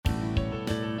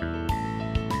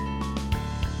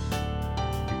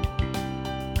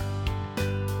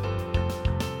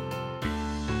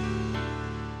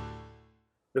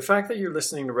The fact that you're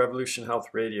listening to Revolution Health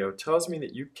Radio tells me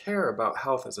that you care about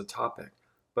health as a topic,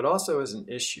 but also as an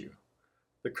issue.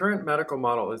 The current medical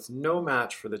model is no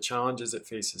match for the challenges it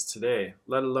faces today,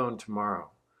 let alone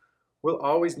tomorrow. We'll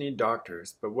always need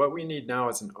doctors, but what we need now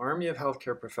is an army of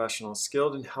healthcare professionals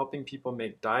skilled in helping people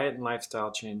make diet and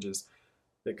lifestyle changes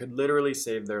that could literally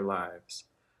save their lives.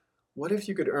 What if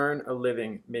you could earn a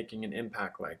living making an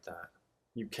impact like that?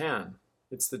 You can.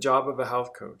 It's the job of a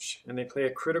health coach, and they play a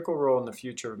critical role in the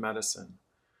future of medicine.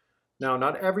 Now,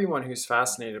 not everyone who's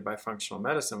fascinated by functional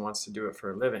medicine wants to do it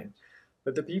for a living,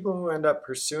 but the people who end up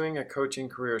pursuing a coaching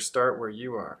career start where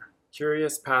you are,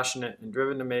 curious, passionate, and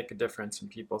driven to make a difference in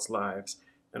people's lives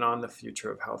and on the future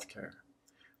of healthcare.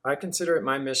 I consider it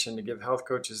my mission to give health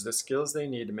coaches the skills they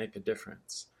need to make a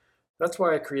difference. That's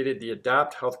why I created the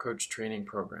Adapt Health Coach Training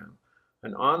Program,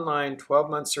 an online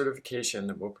 12-month certification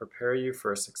that will prepare you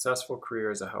for a successful career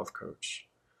as a health coach.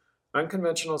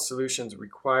 Unconventional solutions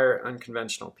require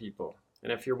unconventional people,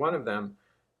 and if you're one of them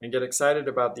and get excited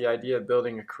about the idea of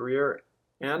building a career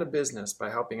and a business by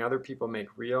helping other people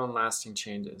make real and lasting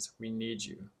changes, we need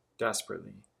you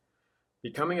desperately.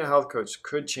 Becoming a health coach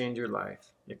could change your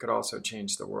life. It could also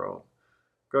change the world.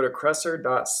 Go to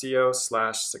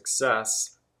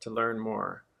kresser.co/success to learn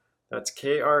more. That's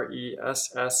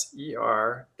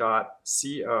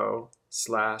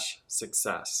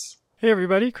KRESSER.co/success. Hey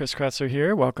everybody, Chris Kretzer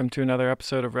here. Welcome to another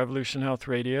episode of Revolution Health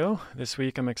Radio. This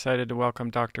week I'm excited to welcome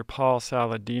Dr. Paul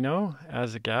Saladino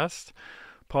as a guest.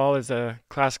 Paul is a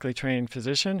classically trained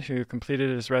physician who completed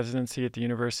his residency at the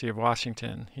University of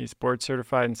Washington. He's board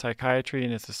certified in psychiatry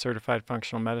and is a certified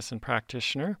functional medicine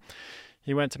practitioner.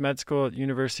 He went to med school at the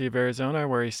University of Arizona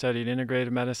where he studied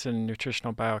integrative medicine and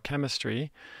nutritional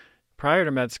biochemistry. Prior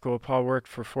to med school, Paul worked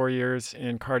for 4 years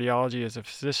in cardiology as a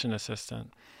physician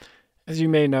assistant. As you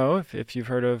may know, if you've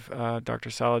heard of Dr.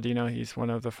 Saladino, he's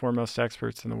one of the foremost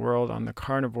experts in the world on the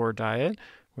carnivore diet,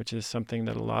 which is something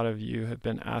that a lot of you have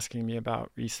been asking me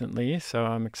about recently. So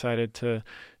I'm excited to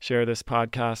share this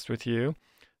podcast with you.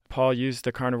 Paul used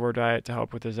the carnivore diet to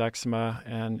help with his eczema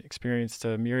and experienced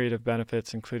a myriad of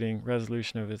benefits, including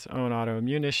resolution of his own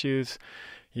autoimmune issues.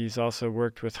 He's also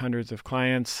worked with hundreds of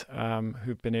clients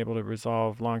who've been able to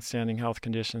resolve longstanding health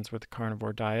conditions with the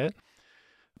carnivore diet.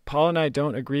 Paul and I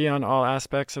don't agree on all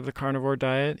aspects of the carnivore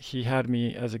diet. He had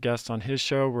me as a guest on his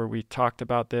show where we talked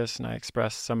about this and I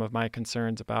expressed some of my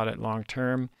concerns about it long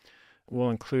term. We'll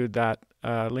include that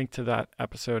link to that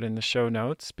episode in the show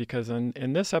notes because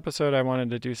in this episode I wanted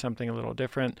to do something a little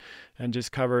different and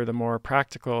just cover the more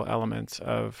practical elements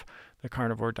of the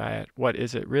carnivore diet. What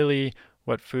is it really?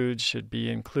 What foods should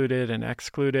be included and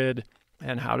excluded?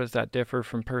 And how does that differ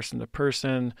from person to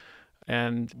person?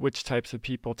 And which types of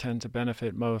people tend to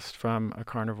benefit most from a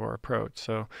carnivore approach.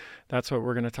 So that's what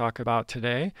we're going to talk about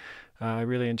today. I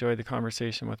really enjoyed the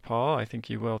conversation with Paul. I think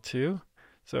you will too.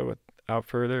 So without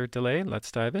further delay,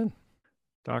 let's dive in.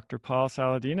 Dr. Paul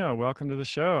Saladino, welcome to the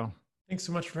show. Thanks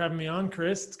so much for having me on,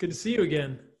 Chris. It's good to see you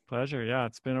again. Pleasure. Yeah,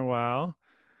 it's been a while.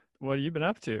 What have you been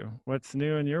up to? What's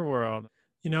new in your world?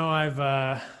 You know, I've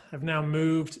now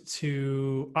moved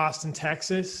to Austin,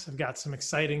 Texas. I've got some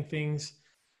exciting things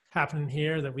happening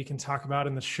here that we can talk about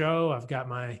in the show. I've got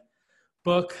my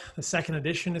book, the second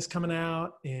edition is coming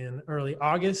out in early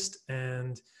August,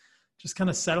 and just kind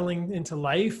of settling into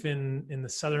life in the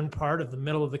southern part of the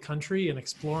middle of the country and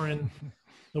exploring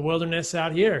the wilderness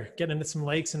out here, getting into some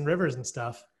lakes and rivers and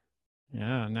stuff.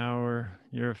 Yeah, now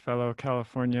you're a fellow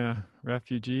California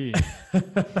refugee.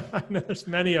 I know there's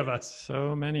many of us.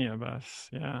 So many of us,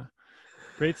 yeah.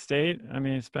 Great state. I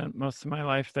mean, I spent most of my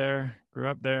life there, grew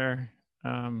up there.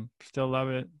 Still love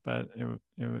it, but it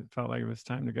felt like it was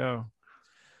time to go.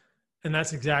 And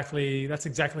that's exactly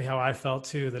how I felt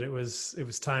too, that it was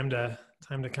time to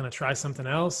kind of try something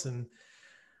else. And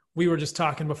we were just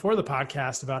talking before the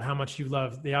podcast about how much you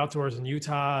love the outdoors in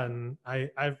Utah, and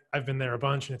I've been there a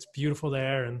bunch and it's beautiful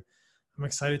there, and I'm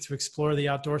excited to explore the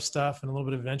outdoor stuff and a little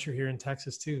bit of adventure here in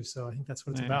Texas too. So I think that's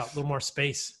what it's about, a little more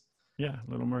space. Yeah,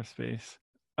 a little more space.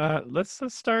 Let's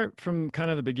start from kind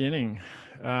of the beginning.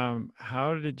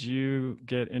 How did you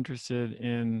get interested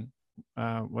in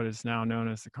what is now known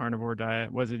as the carnivore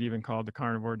diet? Was it even called the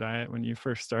carnivore diet when you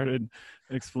first started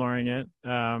exploring it?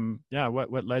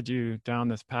 What led you down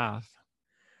this path?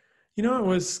 You know, it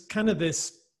was kind of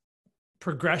this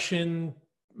progression,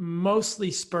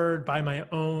 mostly spurred by my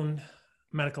own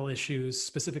medical issues,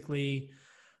 specifically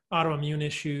autoimmune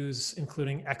issues,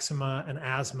 including eczema and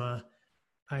asthma.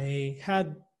 I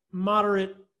had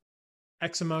moderate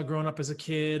eczema growing up as a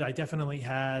kid. I definitely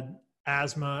had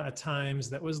asthma at times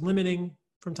that was limiting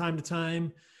from time to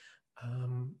time.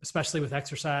 especially with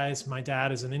exercise. My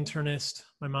dad is an internist.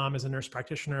 My mom is a nurse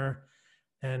practitioner.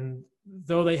 And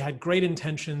though they had great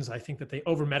intentions, I think that they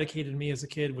over-medicated me as a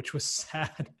kid, which was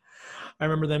sad. I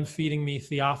remember them feeding me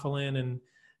theophylline and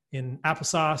in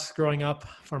applesauce growing up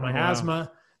for my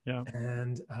asthma,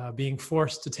 and being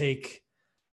forced to take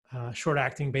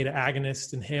short-acting beta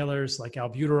agonist inhalers like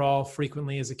albuterol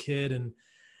frequently as a kid. And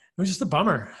it was just a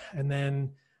bummer. And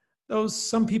then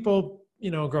some people,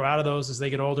 grow out of those as they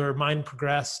get older. Mine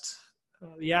progressed.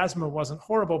 The asthma wasn't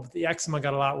horrible, but the eczema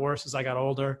got a lot worse as I got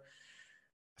older.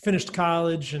 I finished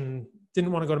college and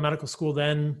didn't want to go to medical school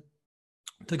then.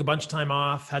 Took a bunch of time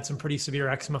off, had some pretty severe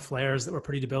eczema flares that were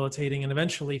pretty debilitating, and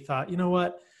eventually thought, you know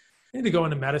what, I need to go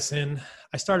into medicine.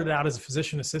 I started out as a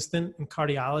physician assistant in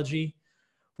cardiology,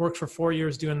 worked for 4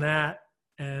 years doing that,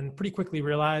 and pretty quickly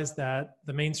realized that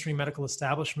the mainstream medical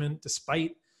establishment,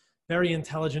 despite very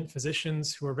intelligent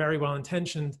physicians who were very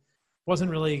well-intentioned,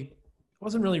 wasn't really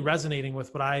resonating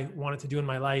with what I wanted to do in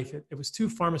my life. It was too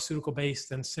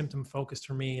pharmaceutical-based and symptom-focused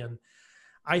for me, and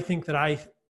I think that I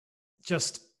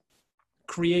just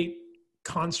create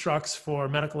constructs for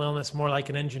medical illness more like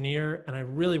an engineer, and I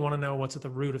really want to know what's at the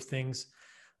root of things.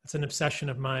 That's an obsession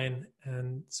of mine.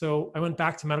 And so I went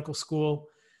back to medical school,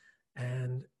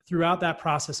 and throughout that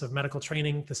process of medical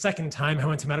training, the second time I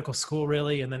went to medical school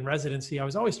really, and then residency, I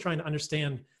was always trying to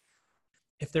understand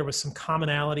if there was some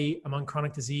commonality among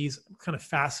chronic disease. I'm kind of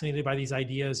fascinated by these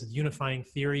ideas of unifying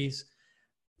theories.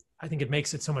 I think it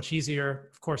makes it so much easier.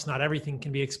 Of course, not everything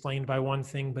can be explained by one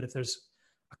thing, but if there's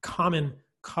a common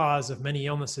cause of many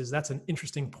illnesses, that's an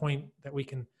interesting point that we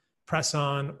can press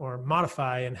on or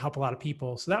modify and help a lot of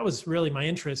people. So that was really my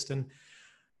interest, and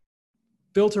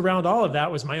built around all of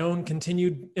that was my own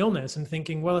continued illness and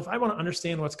thinking, well, if I want to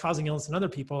understand what's causing illness in other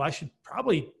people, I should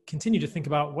probably continue to think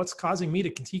about what's causing me to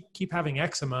keep having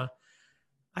eczema.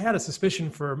 I had a suspicion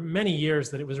for many years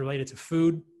that it was related to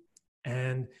food,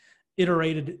 and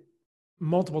iterated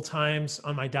multiple times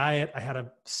on my diet. I had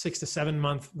a 6 to 7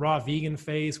 month raw vegan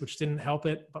phase, which didn't help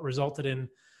it, but resulted in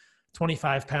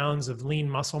 25 pounds of lean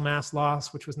muscle mass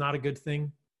loss, which was not a good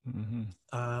thing.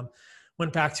 Mm-hmm.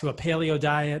 Went back to a paleo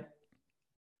diet,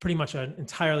 pretty much an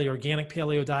entirely organic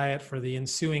paleo diet for the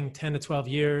ensuing 10 to 12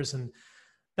 years. And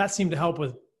that seemed to help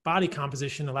with body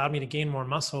composition, allowed me to gain more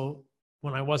muscle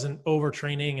when I wasn't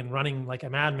overtraining and running like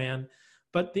a madman.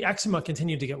 But the eczema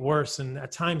continued to get worse. And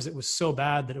at times it was so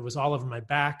bad that it was all over my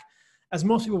back. As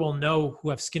most people will know who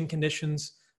have skin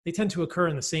conditions, they tend to occur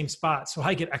in the same spot. So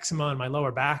I get eczema on my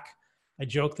lower back. I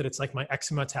joke that it's like my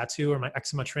eczema tattoo or my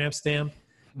eczema tramp stamp,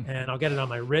 and I'll get it on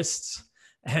my wrists.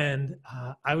 And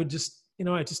I would just,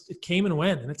 it came and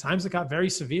went. And at times it got very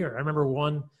severe. I remember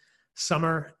one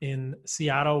summer in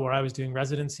Seattle where I was doing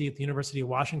residency at the University of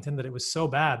Washington that it was so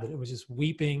bad that it was just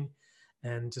weeping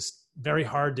and just very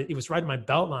hard it was right in my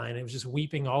belt line. It was just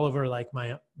weeping all over like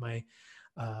my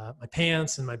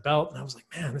pants and my belt. And I was like,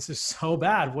 man, this is so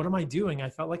bad. What am I doing? I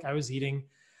felt like I was eating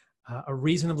a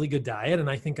reasonably good diet. And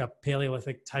I think a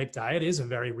Paleolithic type diet is a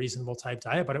very reasonable type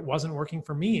diet, but it wasn't working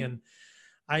for me. And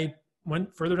I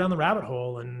went further down the rabbit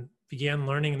hole and began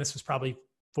learning, and this was probably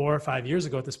 4 or 5 years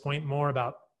ago at this point, more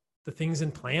about the things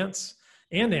in plants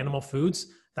and animal foods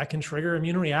that can trigger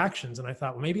immune reactions. And I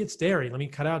thought, well, maybe it's dairy. Let me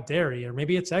cut out dairy. Or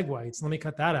maybe it's egg whites. Let me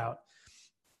cut that out.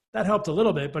 That helped a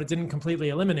little bit, but it didn't completely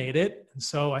eliminate it. And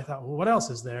so I thought, well, what else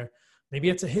is there? Maybe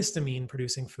it's a histamine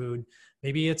producing food.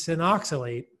 Maybe it's an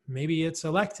oxalate. Maybe it's a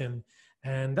lectin.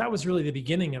 And that was really the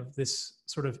beginning of this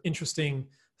sort of interesting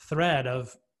thread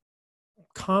of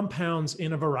compounds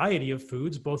in a variety of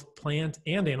foods, both plant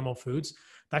and animal foods,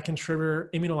 that can trigger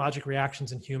immunologic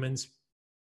reactions in humans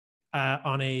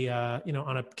on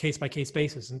a case-by-case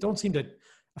basis, and don't seem to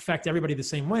affect everybody the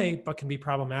same way, but can be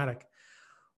problematic.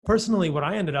 Personally, what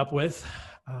I ended up with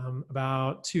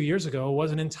about 2 years ago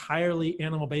was an entirely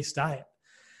animal-based diet.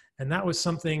 And that was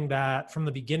something that from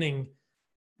the beginning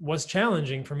was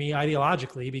challenging for me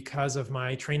ideologically because of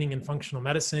my training in functional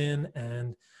medicine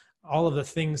and all of the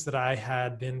things that I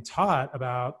had been taught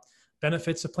about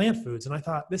benefits of plant foods. And I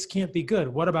thought, this can't be good.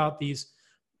 What about these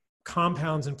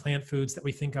compounds in plant foods that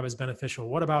we think of as beneficial?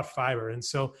 What about fiber? And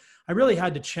so I really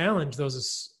had to challenge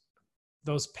those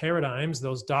paradigms,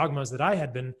 those dogmas that I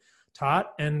had been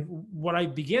taught. And what I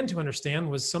began to understand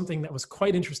was something that was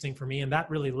quite interesting for me. And that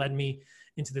really led me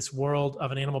into this world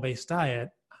of an animal-based diet.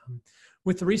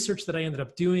 With the research that I ended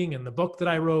up doing and the book that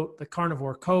I wrote, The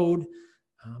Carnivore Code,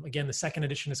 again, the second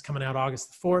edition is coming out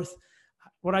August the 4th.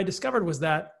 What I discovered was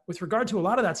that with regard to a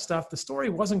lot of that stuff, the story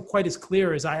wasn't quite as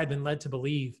clear as I had been led to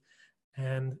believe.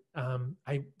 And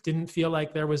I didn't feel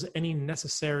like there was any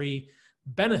necessary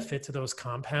benefit to those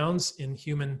compounds in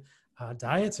human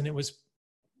diets. And it was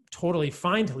totally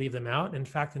fine to leave them out. In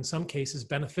fact, in some cases,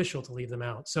 beneficial to leave them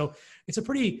out. So it's a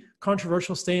pretty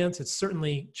controversial stance. It's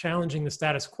certainly challenging the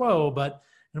status quo, but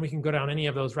and we can go down any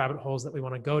of those rabbit holes that we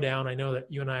want to go down. I know that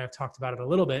you and I have talked about it a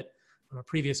little bit on a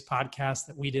previous podcast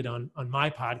that we did on my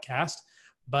podcast,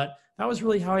 but that was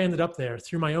really how I ended up there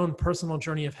through my own personal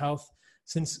journey of health.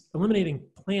 Since eliminating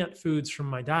plant foods from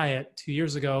my diet 2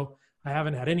 years ago, I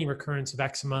haven't had any recurrence of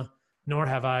eczema, nor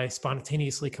have I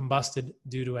spontaneously combusted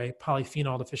due to a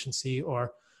polyphenol deficiency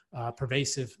or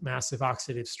pervasive massive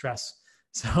oxidative stress.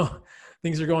 So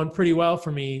things are going pretty well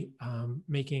for me,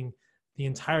 making the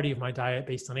entirety of my diet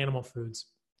based on animal foods.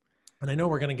 And I know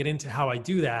we're going to get into how I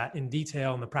do that in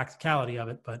detail and the practicality of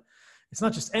it, but it's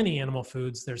not just any animal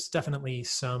foods. There's definitely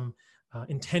some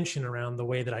intention around the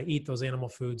way that I eat those animal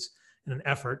foods in an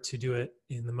effort to do it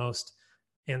in the most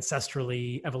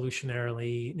ancestrally,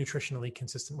 evolutionarily, nutritionally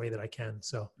consistent way that I can.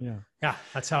 So yeah,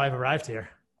 that's how I've arrived here.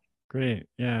 Great.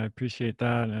 Yeah, I appreciate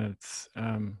that. And it's,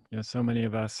 so many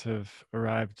of us have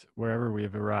arrived wherever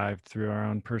we've arrived through our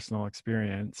own personal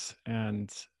experience.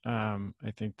 And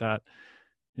I think that,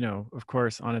 of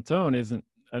course, on its own isn't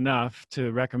enough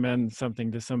to recommend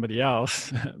something to somebody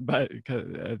else, but because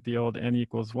the old N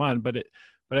equals one, but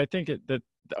I think that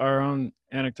our own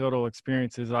anecdotal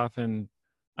experience is often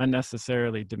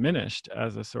unnecessarily diminished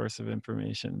as a source of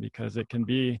information, because it can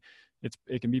be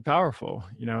powerful.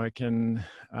 It can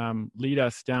lead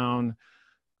us down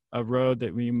a road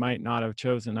that we might not have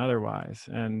chosen otherwise.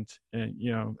 And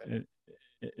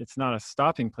it's not a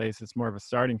stopping place; it's more of a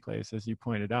starting place, as you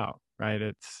pointed out, right?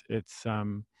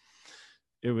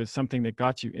 It was something that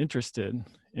got you interested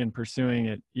in pursuing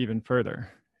it even further,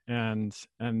 and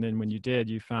then when you did,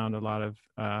 you found a lot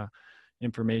of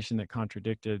information that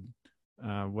contradicted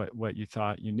what you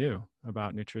thought you knew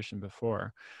about nutrition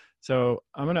before. So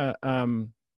I'm going to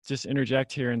just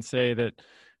interject here and say that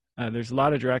there's a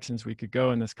lot of directions we could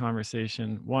go in this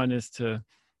conversation. One is to,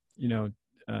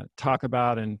 talk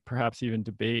about and perhaps even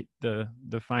debate the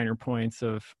finer points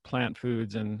of plant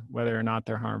foods and whether or not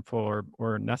they're harmful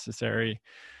or necessary.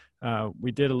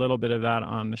 We did a little bit of that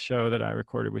on the show that I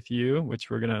recorded with you, which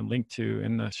we're going to link to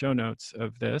in the show notes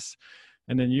of this.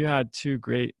 And then you had 2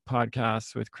 great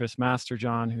podcasts with Chris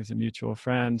Masterjohn, who's a mutual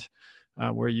friend,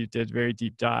 where you did very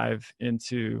deep dive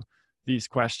into these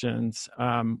questions.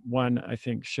 One, I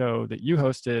think, show that you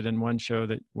hosted, and one show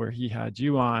where he had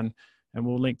you on. And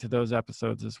we'll link to those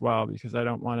episodes as well, because I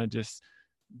don't want to just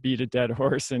beat a dead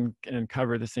horse and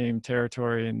cover the same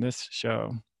territory in this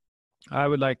show. I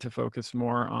would like to focus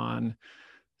more on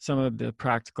some of the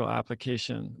practical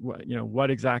application.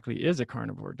 What exactly is a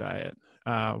carnivore diet?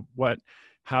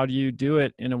 How do you do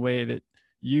it in a way that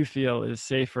you feel is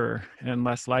safer and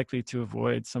less likely to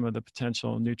avoid some of the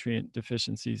potential nutrient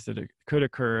deficiencies that could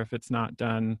occur if it's not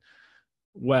done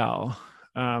well?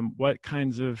 What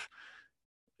kinds of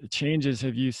changes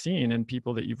have you seen in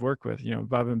people that you've worked with,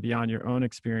 above and beyond your own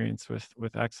experience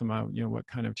with eczema? What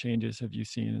kind of changes have you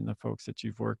seen in the folks that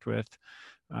you've worked with?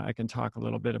 I can talk a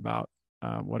little bit about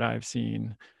what I've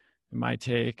seen, my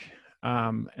take,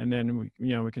 and then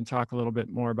we can talk a little bit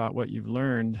more about what you've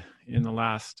learned in the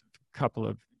last couple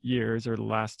of years, or the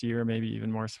last year, maybe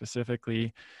even more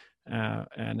specifically,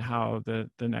 and how the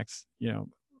next,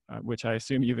 which I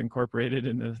assume you've incorporated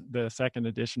in the second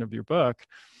edition of your book,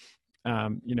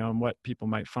 and what people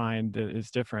might find that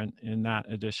is different in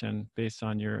that edition based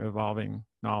on your evolving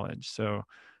knowledge. So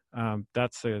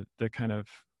that's the kind of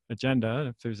agenda.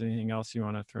 If there's anything else you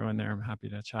want to throw in there, I'm happy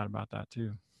to chat about that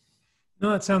too. No,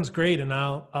 that sounds great. And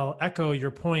I'll echo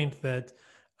your point that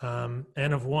N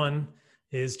of 1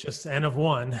 is just N of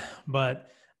 1.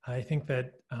 But I think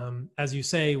that, as you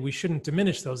say, we shouldn't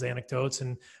diminish those anecdotes.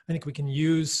 And I think we can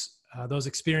use those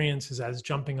experiences as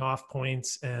jumping off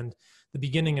points and the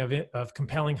beginning of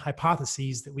compelling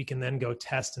hypotheses that we can then go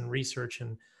test and research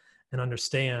and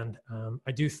understand.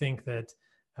 I do think that,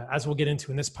 as we'll get into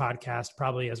in this podcast,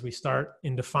 probably as we start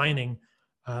in defining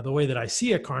the way that I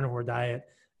see a carnivore diet,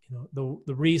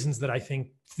 the reasons that I think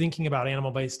thinking about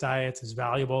animal-based diets is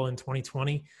valuable in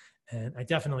 2020. And I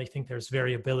definitely think there's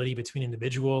variability between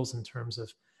individuals in terms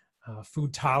of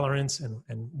food tolerance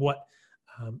and what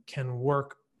can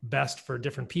work best for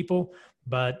different people.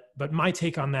 But my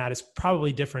take on that is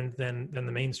probably different than the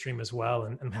mainstream as well.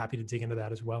 And I'm happy to dig into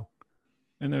that as well.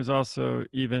 And there's also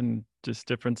even just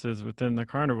differences within the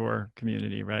carnivore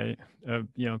community, right?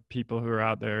 People who are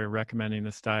out there recommending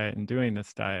this diet and doing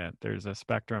this diet. There's a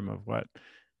spectrum of what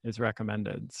is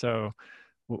recommended. So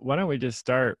why don't we just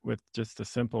start with just a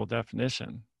simple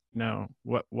definition?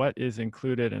 What is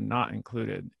included and not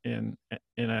included in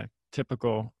a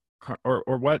typical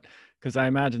or what, because I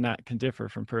imagine that can differ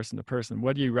from person to person.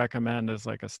 What do you recommend as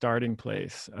like a starting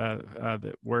place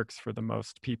that works for the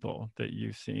most people that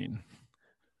you've seen?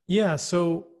 Yeah.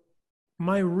 So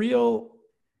my real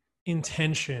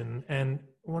intention and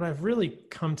what I've really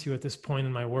come to at this point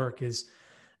in my work is,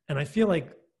 and I feel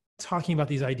like talking about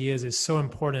these ideas is so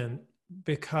important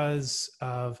because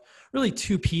of really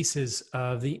two pieces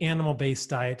of the animal-based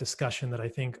diet discussion that I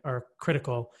think are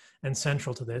critical and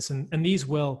central to this. And these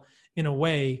will, in a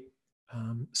way,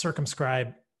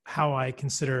 circumscribe how I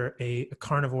consider a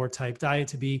carnivore type diet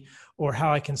to be, or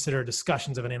how I consider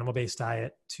discussions of an animal-based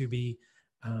diet to be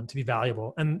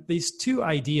valuable. And these two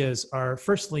ideas are,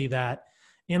 firstly, that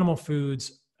animal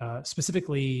foods,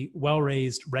 specifically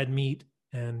well-raised red meat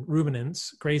and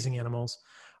ruminants, grazing animals,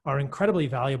 are incredibly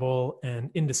valuable and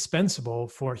indispensable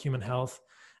for human health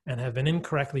and have been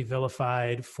incorrectly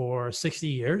vilified for 60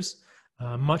 years,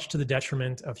 much to the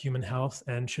detriment of human health,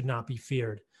 and should not be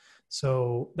feared.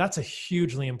 So that's a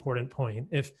hugely important point.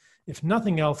 If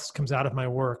nothing else comes out of my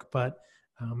work, but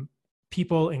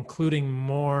people including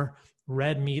more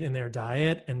red meat in their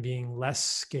diet and being less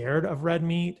scared of red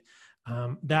meat,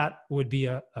 that would be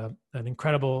an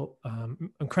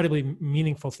incredibly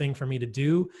meaningful thing for me to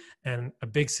do, and a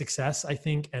big success, I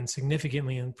think, and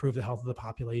significantly improve the health of the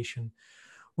population.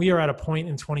 We are at a point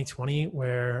in 2020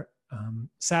 where,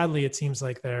 sadly, it seems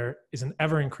like there is an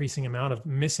ever increasing amount of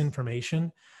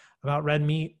misinformation about red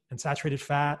meat and saturated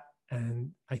fat.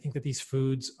 And I think that these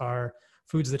foods are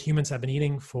foods that humans have been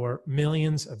eating for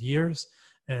millions of years.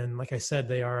 And like I said,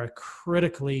 they are a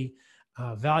critically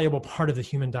valuable part of the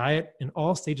human diet in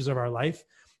all stages of our life.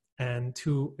 And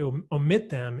to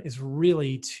omit them is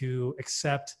really to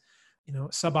accept,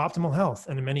 suboptimal health,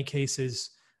 and in many cases,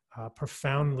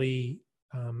 profoundly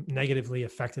negatively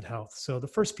affected health. So the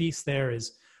first piece there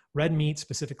is red meat,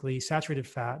 specifically saturated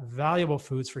fat, valuable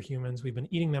foods for humans. We've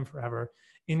been eating them forever,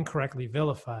 incorrectly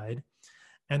vilified.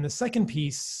 And the second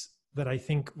piece that I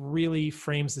think really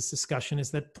frames this discussion is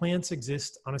that plants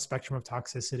exist on a spectrum of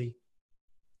toxicity,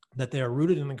 that they are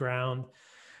rooted in the ground.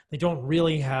 They don't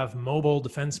really have mobile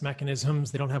defense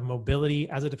mechanisms. They don't have mobility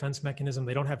as a defense mechanism.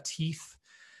 They don't have teeth.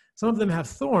 Some of them have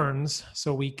thorns,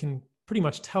 so we can pretty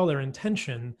much tell their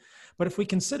intention. But if we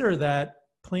consider that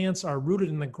plants are rooted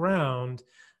in the ground,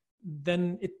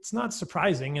 then it's not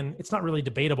surprising, and it's not really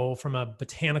debatable from a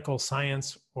botanical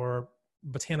science or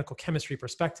botanical chemistry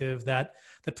perspective, that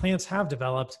plants have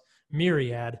developed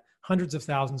myriad, hundreds of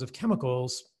thousands of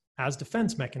chemicals as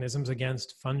defense mechanisms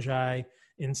against fungi,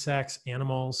 insects,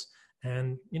 animals,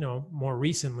 and, more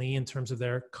recently, in terms of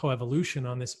their coevolution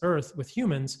on this earth with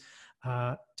humans,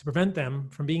 to prevent them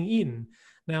from being eaten.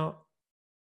 Now,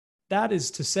 that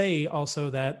is to say also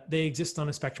that they exist on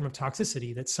a spectrum of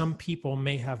toxicity, that some people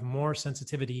may have more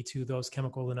sensitivity to those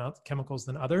chemicals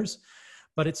than others,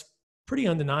 but it's pretty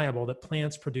undeniable that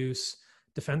plants produce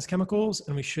defense chemicals,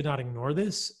 and we should not ignore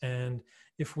this. And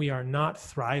if we are not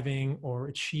thriving or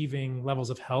achieving levels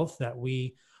of health that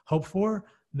we hope for,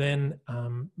 then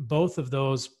both of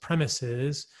those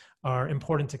premises are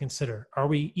important to consider. Are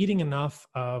we eating enough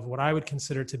of what I would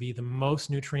consider to be the most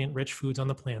nutrient-rich foods on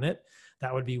the planet?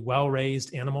 That would be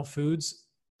well-raised animal foods.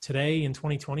 Today in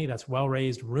 2020, that's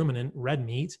well-raised ruminant red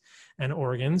meat and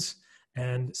organs.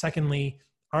 And secondly,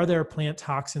 are there plant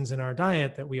toxins in our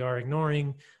diet that we are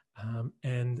ignoring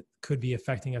and could be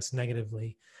affecting us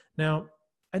negatively? Now,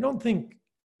 I don't think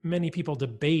many people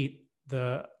debate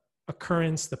the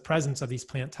occurrence, the presence of these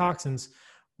plant toxins.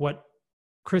 What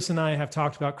Chris and I have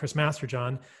talked about, Chris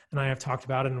Masterjohn and I have talked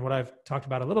about, and what I've talked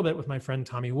about a little bit with my friend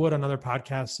Tommy Wood on other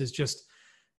podcasts, is just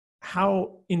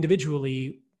how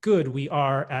individually good we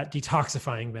are at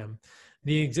detoxifying them.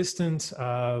 The existence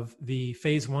of the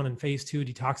phase 1 and phase 2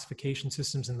 detoxification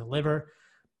systems in the liver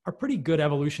are pretty good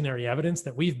evolutionary evidence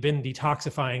that we've been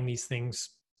detoxifying these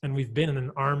things, and we've been in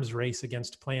an arms race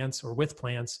against plants or with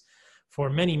plants for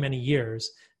many, many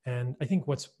years. And I think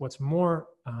what's more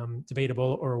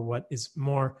debatable, or what is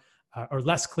more or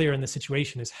less clear in the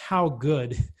situation, is how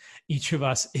good each of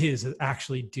us is at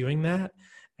actually doing that.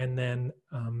 And then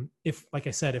if, like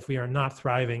I said, if we are not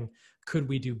thriving, could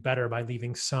we do better by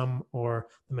leaving some or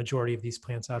the majority of these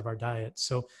plants out of our diet?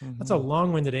 So that's a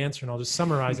long-winded answer, and I'll just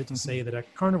summarize it to say that a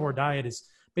carnivore diet is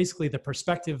basically the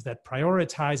perspective that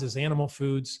prioritizes animal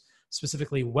foods,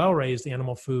 specifically well-raised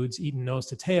animal foods eaten nose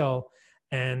to tail,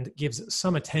 and gives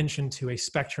some attention to a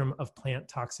spectrum of plant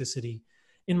toxicity.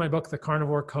 In my book, The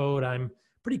Carnivore Code, I'm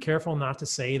pretty careful not to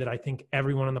say that I think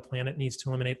everyone on the planet needs to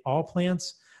eliminate all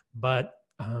plants, but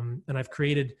and I've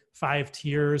created 5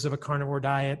 tiers of a carnivore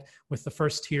diet, with the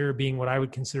first tier being what I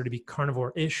would consider to be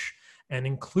carnivore-ish, and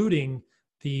including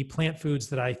the plant foods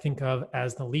that I think of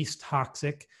as the least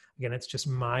toxic. Again, it's just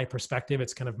my perspective.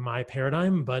 It's kind of my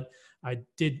paradigm, but I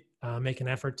did make an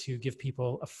effort to give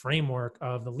people a framework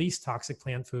of the least toxic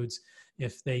plant foods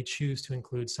if they choose to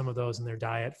include some of those in their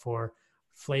diet for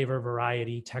flavor,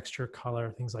 variety, texture,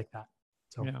 color, things like that.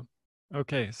 So, yeah.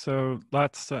 Okay, so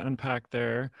lots to unpack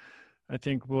there. I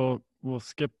think we'll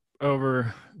skip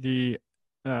over the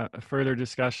further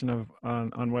discussion of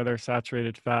on whether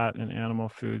saturated fat and animal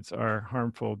foods are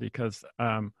harmful, because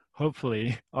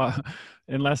hopefully,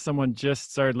 unless someone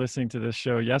just started listening to this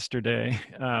show yesterday,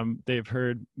 they've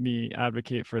heard me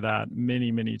advocate for that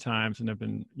many, many times and have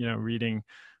been, reading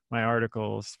my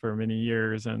articles for many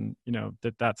years, and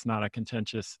that's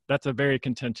a very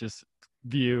contentious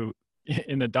view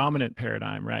in the dominant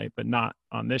paradigm, right? But not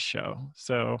on this show.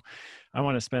 So I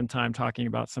want to spend time talking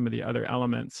about some of the other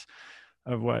elements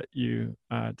of what you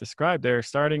described there,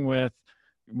 starting with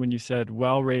when you said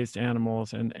well-raised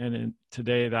animals, and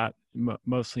today that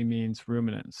mostly means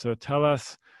ruminants. So tell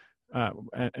us,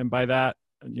 and by that,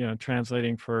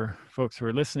 translating for folks who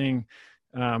are listening,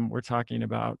 we're talking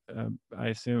about, I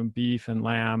assume, beef and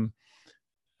lamb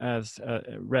as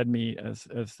red meat as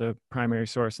the primary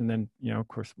source, and then of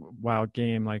course wild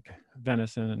game like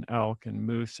venison and elk and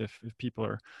moose if people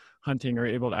are hunting or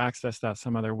able to access that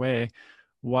some other way.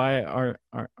 Why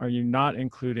are you not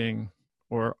including,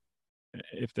 or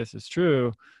if this is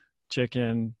true,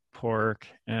 chicken, pork,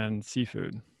 and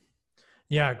seafood?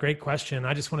 Yeah, great question.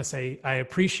 I just want to say I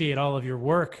appreciate all of your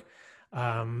work,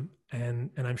 and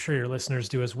I'm sure your listeners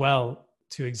do as well,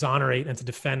 to exonerate and to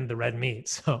defend the red meat.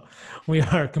 So we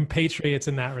are compatriots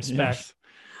in that respect. Yes.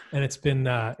 And it's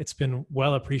been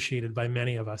well appreciated by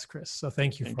many of us, Chris. So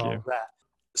thank you for all of that.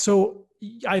 So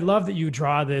I love that you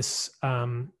draw this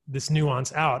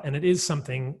nuance out, and it is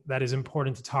something that is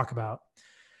important to talk about.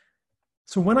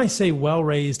 So when I say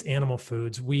well-raised animal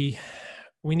foods, we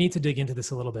need to dig into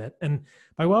this a little bit. And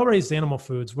by well-raised animal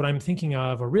foods, what I'm thinking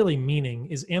of, or really meaning,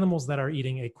 is animals that are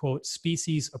eating a, quote,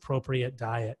 species-appropriate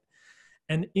diet.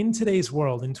 And in today's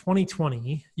world, in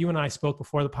 2020, you and I spoke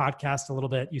before the podcast a little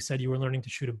bit. You said you were learning to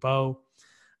shoot a bow.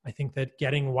 I think that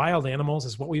getting wild animals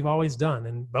is what we've always done,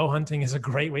 and bow hunting is a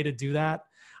great way to do that.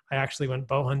 I actually went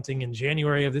bow hunting in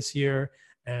January of this year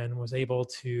and was able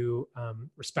to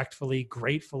respectfully,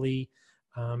 gratefully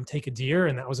take a deer,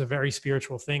 and that was a very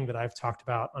spiritual thing that I've talked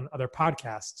about on other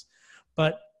podcasts.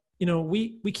 But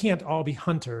we can't all be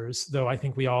hunters, though I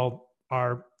think we all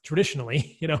are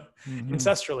traditionally,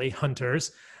 ancestrally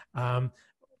hunters.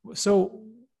 So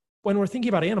when we're thinking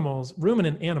about animals,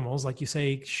 ruminant animals, like you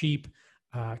say, sheep,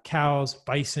 cows,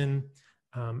 bison,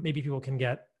 maybe people can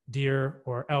get deer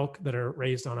or elk that are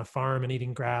raised on a farm and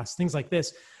eating grass, things like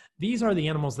this. These are the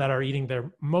animals that are eating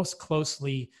their most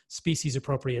closely species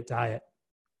appropriate diet.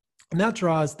 And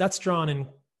that's drawn in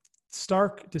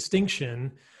stark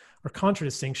distinction or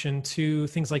contradistinction to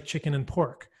things like chicken and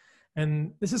pork.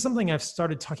 And this is something I've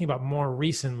started talking about more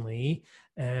recently,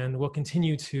 and will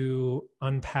continue to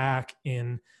unpack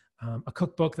in a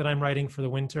cookbook that I'm writing for the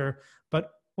winter.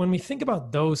 But when we think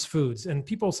about those foods, and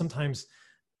people sometimes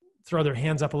throw their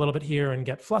hands up a little bit here and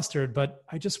get flustered, but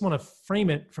I just want to frame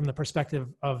it from the perspective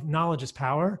of knowledge is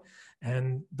power,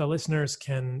 and the listeners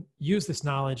can use this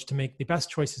knowledge to make the best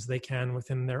choices they can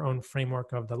within their own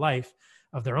framework of the life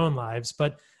of their own lives.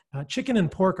 But chicken and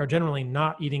pork are generally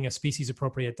not eating a species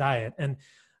appropriate diet. And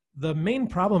the main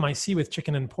problem I see with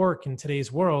chicken and pork in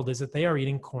today's world is that they are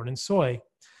eating corn and soy.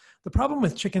 The problem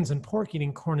with chickens and pork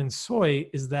eating corn and soy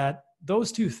is that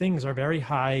those two things are very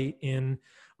high in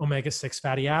omega-6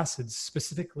 fatty acids,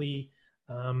 specifically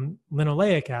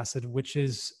linoleic acid, which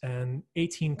is an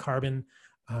 18-carbon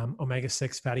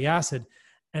omega-6 fatty acid.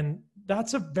 And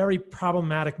that's a very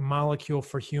problematic molecule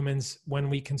for humans when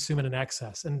we consume it in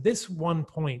excess. And this one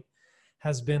point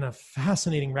has been a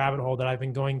fascinating rabbit hole that I've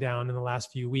been going down in the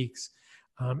last few weeks.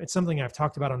 It's something I've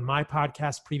talked about on my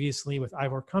podcast previously with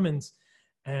Ivor Cummins.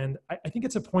 And I think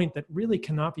it's a point that really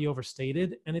cannot be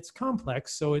overstated, and it's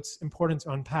complex, so it's important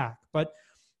to unpack. But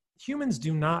humans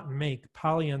do not make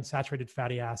polyunsaturated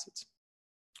fatty acids.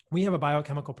 We have a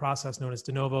biochemical process known as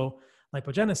de novo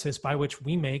lipogenesis by which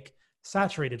we make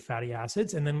saturated fatty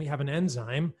acids, and then we have an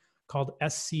enzyme called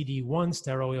SCD1,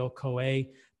 steroyl-CoA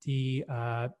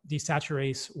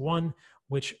desaturase 1,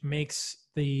 which makes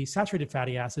the saturated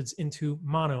fatty acids into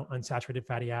monounsaturated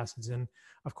fatty acids. And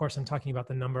of course, I'm talking about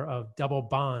the number of double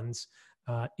bonds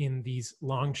in these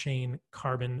long chain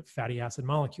carbon fatty acid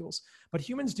molecules. But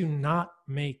humans do not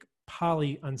make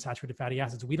polyunsaturated fatty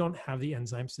acids. We don't have the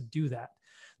enzymes to do that.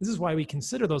 This is why we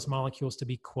consider those molecules to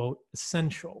be, quote,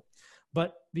 essential.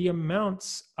 But the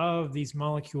amounts of these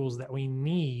molecules that we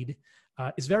need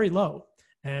is very low.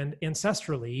 And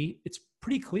ancestrally, it's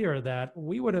pretty clear that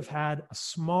we would have had a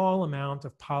small amount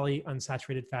of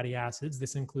polyunsaturated fatty acids.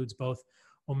 This includes both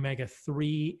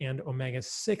omega-3 and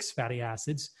omega-6 fatty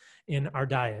acids in our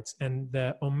diets. And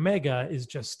the omega is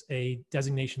just a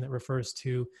designation that refers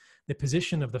to the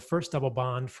position of the first double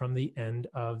bond from the end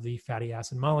of the fatty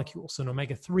acid molecule. So an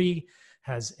omega-3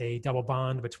 has a double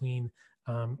bond between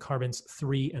carbons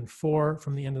 3 and 4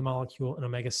 from the end of the molecule, and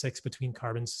omega-6 between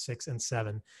carbons 6 and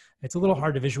 7. It's a little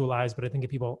hard to visualize, but I think if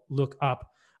people look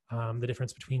up the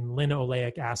difference between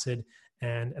linoleic acid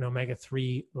and an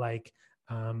omega-3 like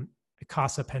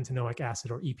eicosapentaenoic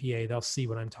acid, or EPA, they'll see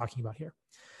what I'm talking about here.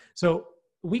 So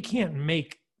we can't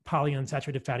make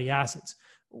polyunsaturated fatty acids,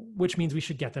 which means we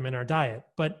should get them in our diet.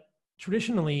 But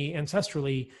traditionally,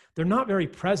 ancestrally, they're not very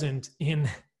present in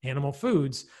animal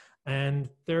foods, and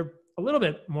they're a little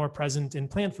bit more present in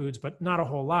plant foods, but not a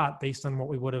whole lot based on what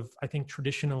we would have, I think,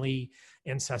 traditionally,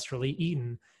 ancestrally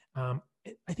eaten.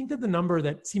 I think that the number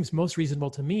that seems most reasonable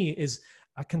to me is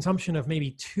a consumption of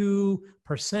maybe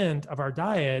 2% of our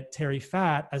dietary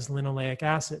fat as linoleic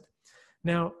acid.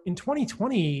 Now, in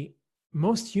 2020,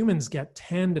 most humans get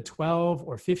 10 to 12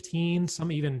 or 15,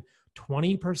 some even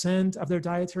 20% of their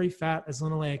dietary fat as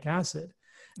linoleic acid.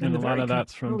 And a lot of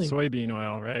that's from soybean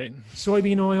oil, right?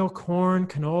 Soybean oil, corn,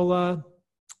 canola,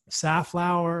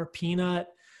 safflower, peanut.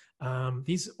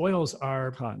 These oils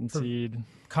are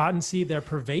cottonseed. They're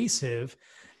pervasive.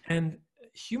 And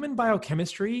human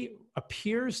biochemistry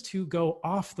appears to go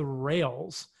off the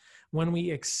rails when we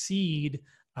exceed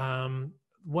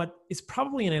what is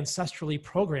probably an ancestrally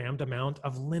programmed amount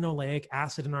of linoleic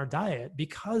acid in our diet,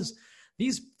 because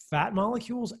these fat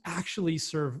molecules actually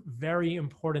serve very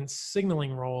important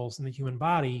signaling roles in the human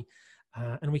body,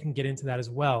 and we can get into that as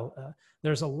well.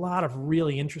 There's a lot of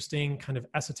really interesting kind of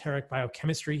esoteric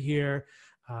biochemistry here.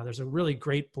 There's a really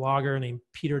great blogger named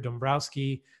Peter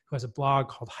Dombrowski who has a blog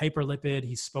called Hyperlipid.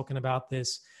 He's spoken about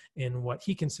this in what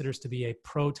he considers to be a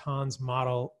protons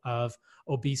model of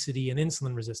obesity and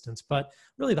insulin resistance. But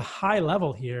really the high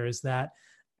level here is that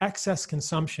excess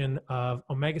consumption of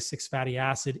omega-6 fatty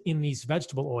acid in these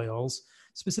vegetable oils,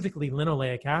 specifically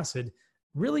linoleic acid,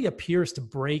 really appears to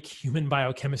break human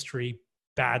biochemistry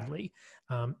badly.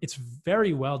 It's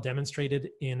very well demonstrated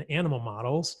in animal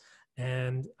models,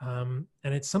 and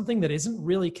it's something that isn't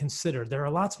really considered. There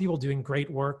are lots of people doing great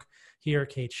work here,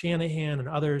 Kate Shanahan and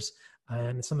others,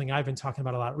 and it's something I've been talking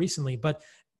about a lot recently. But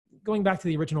going back to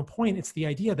the original point, it's the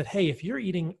idea that, hey, if you're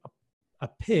eating a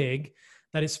pig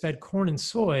that is fed corn and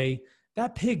soy,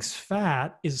 that pig's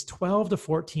fat is 12 to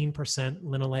 14%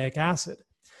 linoleic acid.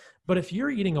 But if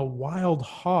you're eating a wild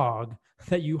hog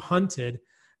that you hunted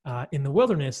in the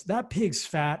wilderness, that pig's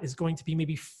fat is going to be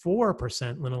maybe 4%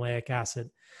 linoleic acid.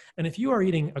 And if you are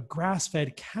eating a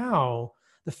grass-fed cow,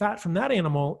 the fat from that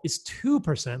animal is 2%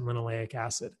 linoleic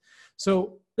acid.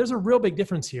 So there's a real big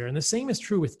difference here. And the same is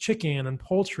true with chicken and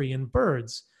poultry and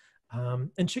birds.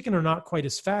 And chicken are not quite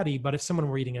as fatty, but if someone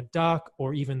were eating a duck,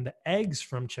 or even the eggs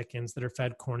from chickens that are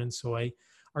fed corn and soy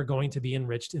are going to be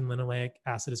enriched in linoleic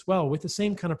acid as well, with the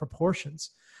same kind of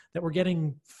proportions, that we're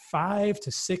getting 5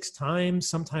 to 6 times,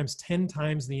 sometimes 10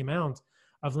 times the amount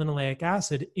of linoleic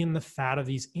acid in the fat of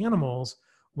these animals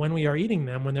when we are eating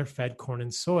them, when they're fed corn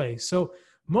and soy. So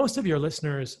most of your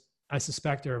listeners, I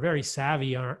suspect, are very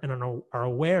savvy and are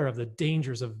aware of the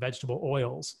dangers of vegetable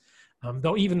oils.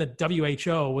 Though even the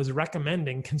WHO was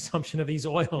recommending consumption of these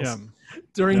oils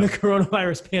during the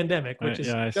coronavirus pandemic, which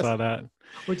is I saw that,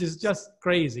 which is just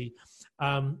crazy.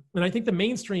 And I think the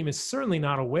mainstream is certainly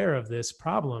not aware of this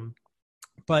problem,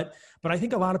 but I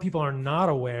think a lot of people are not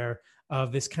aware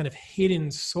of this kind of hidden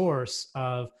source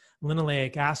of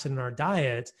linoleic acid in our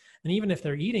diet. And even if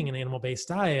they're eating an animal-based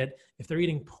diet, if they're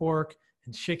eating pork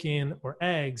and chicken or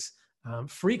eggs,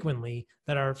 frequently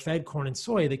that are fed corn and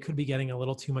soy, they could be getting a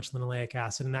little too much linoleic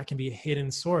acid, and that can be a hidden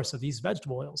source of these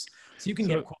vegetable oils. So you can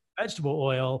get vegetable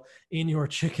oil in your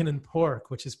chicken and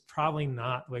pork, which is probably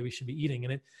not the way we should be eating.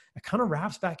 And it kind of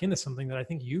wraps back into something that I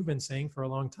think you've been saying for a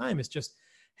long time. It's just,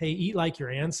 hey, eat like your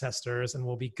ancestors and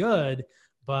we'll be good.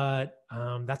 But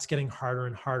that's getting harder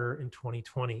and harder in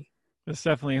 2020. It's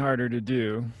definitely harder to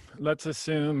do. Let's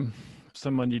assume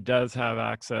somebody does have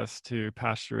access to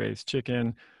pasture-raised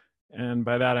chicken. And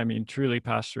by that, I mean truly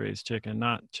pasture-raised chicken,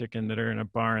 not chicken that are in a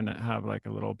barn that have like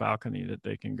a little balcony that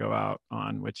they can go out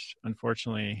on, which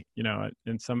unfortunately,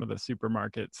 in some of the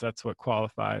supermarkets, that's what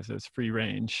qualifies as free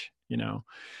range,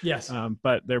 Yes.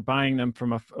 But they're buying them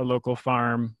from a local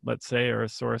farm, let's say, or a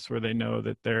source where they know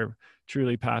that they're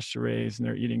truly pasture-raised and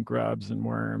they're eating grubs and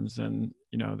worms, and,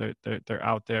 they're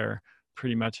out there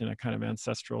pretty much in a kind of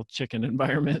ancestral chicken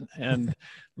environment. And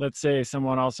let's say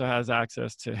someone also has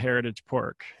access to heritage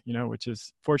pork, which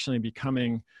is fortunately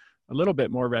becoming a little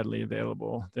bit more readily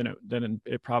available than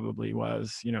it probably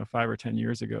was, 5 or 10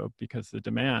 years ago, because the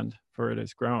demand for it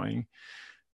is growing.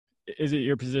 Is it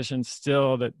your position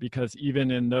still that because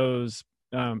even in those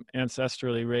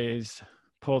ancestrally raised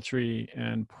poultry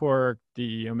and pork,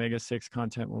 the omega-6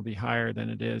 content will be higher than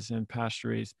it is in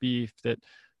pasture-raised beef, that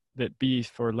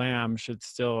beef or lamb should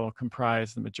still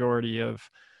comprise the majority of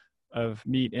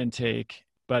meat intake,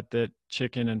 but that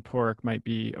chicken and pork might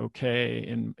be okay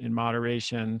in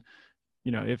moderation,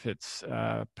 if it's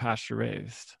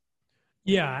pasture-raised?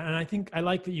 Yeah, and I think I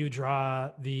like that you draw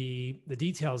the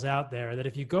details out there, that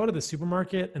if you go to the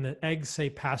supermarket and the eggs say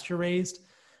pasture raised,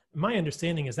 my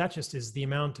understanding is that just is the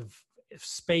amount of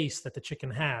space that the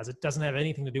chicken has. It doesn't have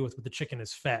anything to do with what the chicken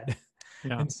is fed.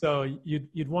 Yeah. And so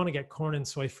you'd want to get corn and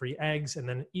soy free eggs, and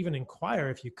then even inquire,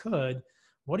 if you could,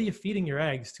 what are you feeding your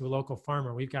eggs to a local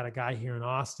farmer? We've got a guy here in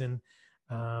Austin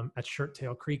at Shirt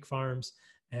Tail Creek Farms.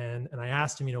 And I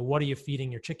asked him, what are you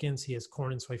feeding your chickens? He has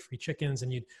corn and soy free chickens,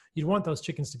 and you'd want those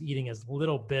chickens to be eating as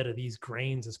little bit of these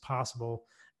grains as possible.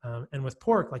 And with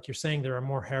pork, like you're saying, there are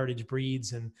more heritage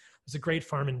breeds, and there's a great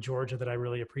farm in Georgia that I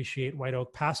really appreciate, White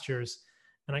Oak Pastures.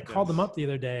 And I called them up the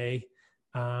other day.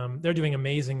 They're doing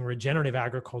amazing regenerative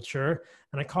agriculture.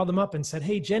 And I called them up and said,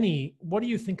 hey, Jenny, what do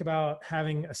you think about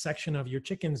having a section of your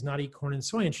chickens not eat corn and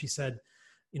soy? And she said,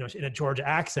 in a Georgia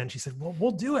accent, she said, well,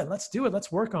 we'll do it. Let's do it.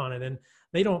 Let's work on it. And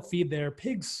they don't feed their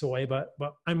pigs soy, but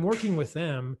I'm working with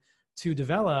them to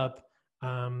develop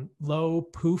low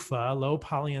PUFA, low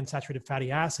polyunsaturated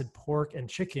fatty acid pork and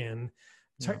chicken,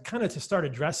 kind of to start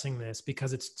addressing this,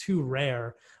 because it's too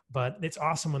rare. But it's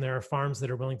awesome when there are farms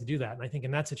that are willing to do that. And I think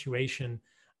in that situation,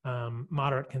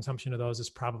 moderate consumption of those is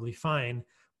probably fine.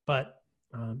 But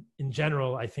in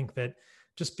general, I think that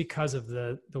just because of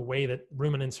the way that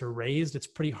ruminants are raised, it's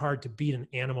pretty hard to beat an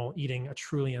animal eating a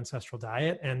truly ancestral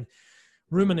diet. And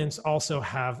ruminants also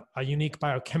have a unique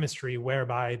biochemistry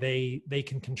whereby they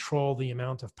can control the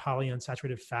amount of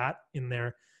polyunsaturated fat in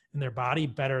their body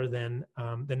better than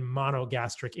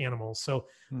monogastric animals. So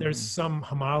there's some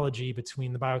homology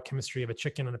between the biochemistry of a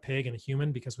chicken and a pig and a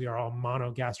human, because we are all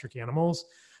monogastric animals.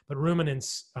 But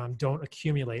ruminants don't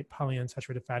accumulate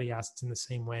polyunsaturated fatty acids in the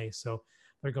same way. So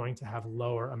they're going to have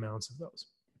lower amounts of those.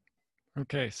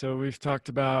 Okay, so we've talked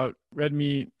about red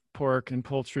meat, pork, and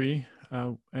poultry,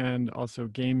 and also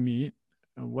game meat.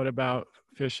 What about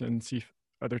fish and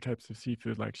other types of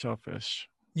seafood like shellfish?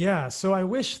 Yeah, so I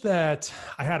wish that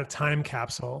I had a time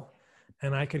capsule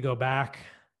and I could go back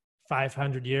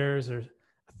 500 years or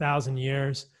 1,000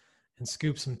 years and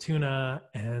scoop some tuna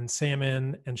and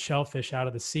salmon and shellfish out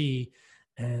of the sea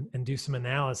and do some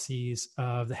analyses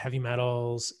of the heavy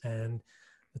metals and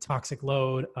the toxic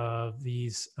load of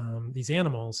these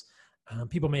animals.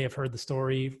 People may have heard the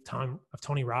story of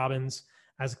Tony Robbins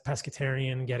as a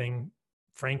pescatarian getting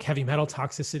frank heavy metal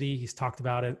toxicity. He's talked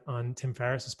about it on Tim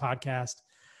Ferriss's podcast.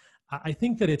 I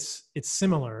think that it's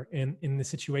similar in the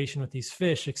situation with these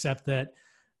fish, except that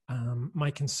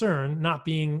my concern, not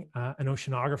being an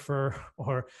oceanographer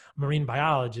or marine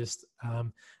biologist,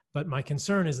 but my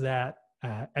concern is that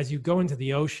as you go into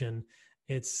the ocean,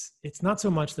 it's not so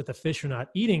much that the fish are not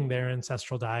eating their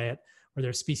ancestral diet or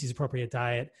their species appropriate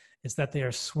diet, it's that they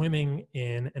are swimming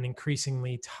in an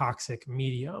increasingly toxic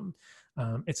medium.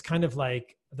 It's kind of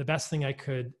like, the best thing I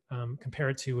could compare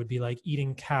it to would be like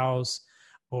eating cows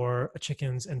or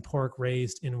chickens and pork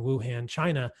raised in Wuhan,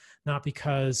 China, not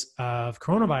because of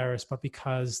coronavirus, but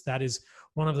because that is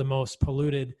one of the most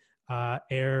polluted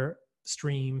air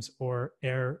streams or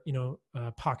air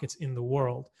pockets in the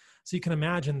world. So you can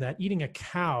imagine that eating a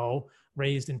cow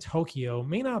raised in Tokyo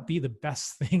may not be the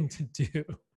best thing to do.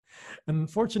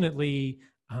 Unfortunately,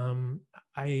 my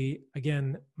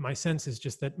sense is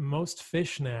just that most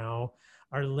fish now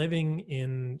are living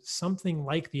in something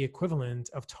like the equivalent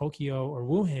of Tokyo or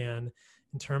Wuhan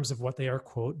in terms of what they are,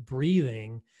 quote,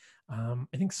 breathing.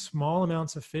 I think small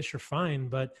amounts of fish are fine,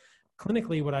 but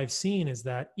clinically what I've seen is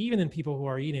that even in people who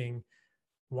are eating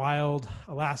wild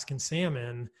Alaskan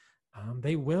salmon,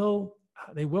 they will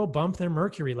bump their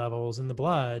mercury levels in the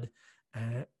blood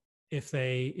if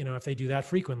they do that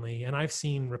frequently. And I've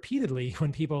seen repeatedly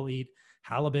when people eat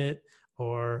halibut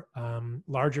or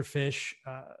larger fish,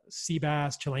 sea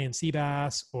bass, Chilean sea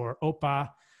bass, or opah,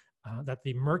 that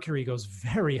the mercury goes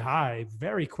very high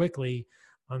very quickly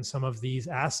on some of these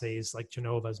assays like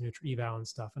Genova's, NutrEval and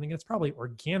stuff. I think it's probably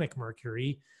organic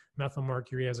mercury, methyl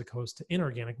mercury, as opposed to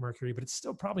inorganic mercury, but it's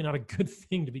still probably not a good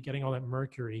thing to be getting all that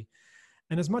mercury.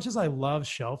 And as much as I love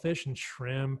shellfish and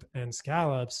shrimp and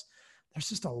scallops, there's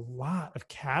just a lot of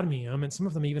cadmium, and some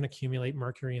of them even accumulate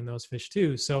mercury in those fish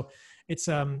too. So it's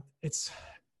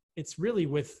really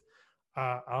with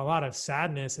a lot of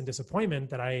sadness and disappointment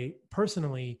that I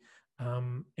personally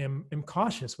am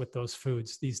cautious with those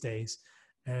foods these days.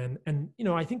 And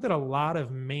I think that a lot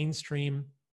of mainstream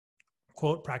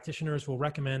quote practitioners will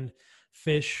recommend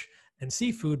fish and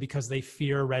seafood because they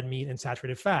fear red meat and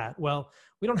saturated fat. Well,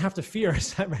 we don't have to fear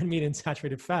red meat and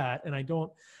saturated fat, and I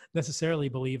don't necessarily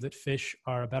believe that fish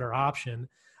are a better option.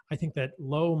 I think that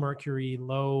low mercury,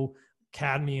 low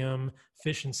cadmium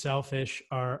fish and shellfish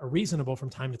are reasonable from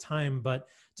time to time, but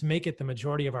to make it the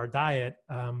majority of our diet,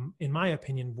 in my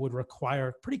opinion, would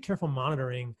require pretty careful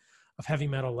monitoring of heavy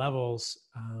metal levels,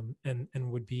 and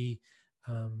would be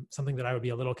something that I would be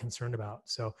a little concerned about.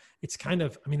 So it's kind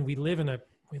of, I mean, we live in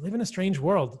a strange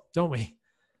world, don't we?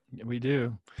 We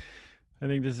do. I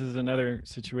think this is another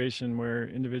situation where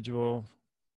individual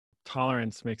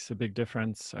tolerance makes a big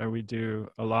difference. We do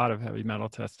a lot of heavy metal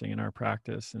testing in our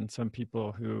practice, and some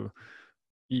people who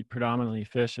eat predominantly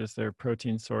fish as their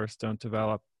protein source don't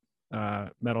develop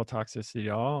metal toxicity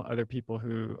at all. Other people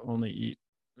who only eat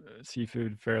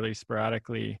seafood fairly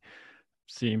sporadically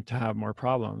seem to have more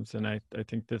problems. And I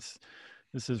think this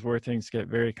is where things get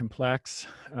very complex,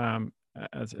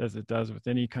 as it does with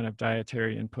any kind of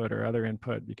dietary input or other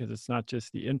input, because it's not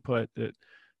just the input that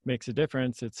makes a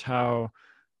difference, it's how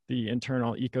the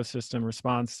internal ecosystem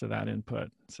responds to that input.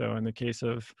 So in the case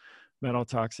of metal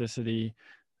toxicity,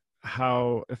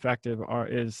 how effective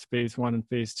is phase 1 and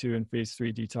phase 2 and phase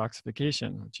 3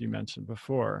 detoxification, which you mentioned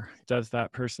before? Does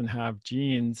that person have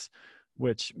genes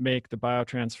which make the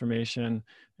biotransformation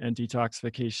and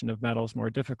detoxification of metals more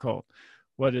difficult?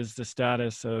 What is the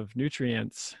status of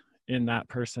nutrients in that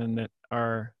person that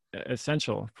are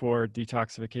essential for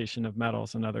detoxification of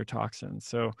metals and other toxins?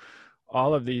 So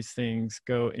all of these things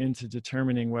go into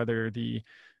determining whether the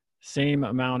same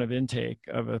amount of intake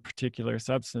of a particular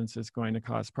substance is going to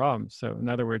cause problems. So in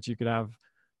other words, you could have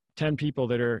 10 people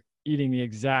that are eating the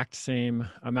exact same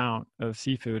amount of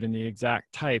seafood and the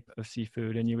exact type of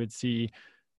seafood, and you would see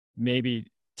maybe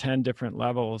 10 different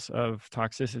levels of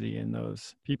toxicity in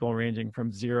those people, ranging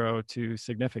from 0 to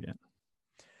significant.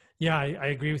 Yeah, I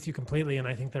agree with you completely. And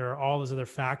I think there are all those other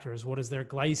factors. What is their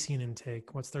glycine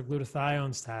intake? What's their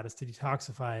glutathione status to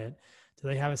detoxify it? Do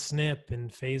they have a SNP in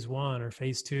phase 1 or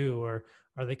phase 2, or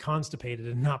are they constipated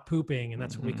and not pooping? And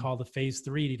that's what we call the phase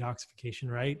 3 detoxification,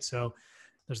 right? So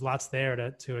there's lots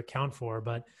there to account for.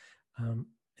 But I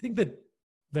think that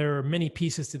there are many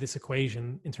pieces to this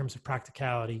equation in terms of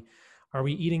practicality. Are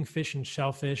we eating fish and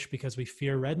shellfish because we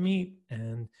fear red meat?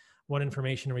 And what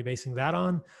information are we basing that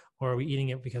on? Or are we eating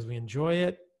it because we enjoy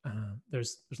it?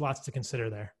 There's lots to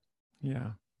consider there.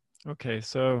 Yeah. Okay.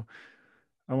 So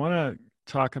I want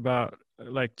to talk about,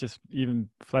 like, just even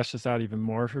flesh this out even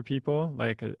more for people,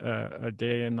 like a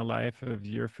day in the life of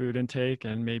your food intake,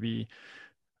 and maybe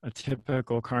a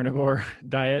typical carnivore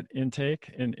diet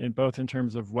intake, in both in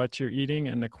terms of what you're eating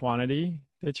and the quantity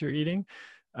that you're eating.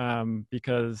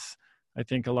 Because I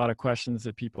think a lot of questions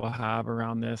that people have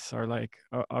around this are like,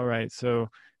 all right, so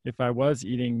if I was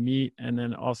eating meat and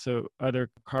then also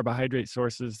other carbohydrate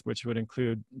sources, which would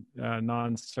include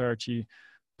non-starchy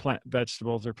plant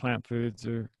vegetables or plant foods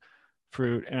or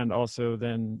fruit, and also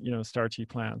then, starchy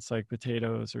plants like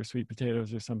potatoes or sweet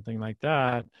potatoes or something like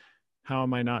that, how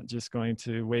am I not just going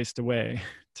to waste away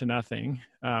to nothing?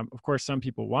 Of course, some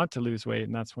people want to lose weight,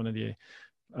 and that's one of the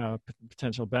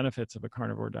potential benefits of a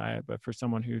carnivore diet. But for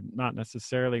someone who not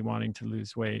necessarily wanting to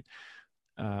lose weight,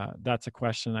 that's a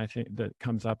question I think that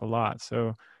comes up a lot.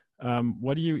 So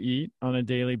what do you eat on a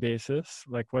daily basis?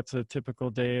 Like, what's a typical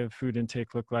day of food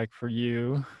intake look like for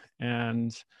you?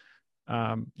 And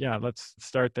let's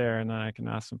start there, and then I can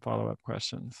ask some follow-up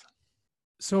questions.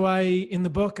 So in the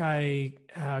book, I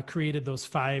created those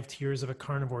 5 tiers of a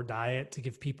carnivore diet to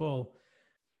give people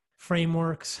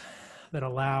frameworks that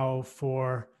allow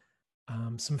for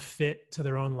some fit to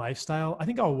their own lifestyle. I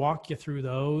think I'll walk you through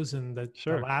those. And the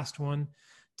last one,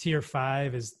 tier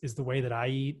 5, is the way that I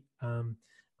eat.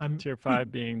 I'm tier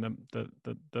 5 being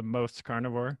the most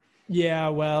carnivore. Yeah,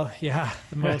 well, yeah,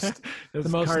 the most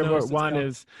carnivore. 1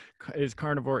 is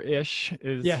carnivore-ish,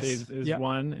 yes. is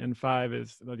 1, and 5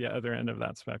 is the other end of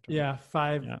that spectrum. Yeah,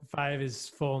 5 is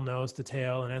full nose to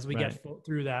tail, and as we get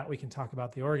through that, we can talk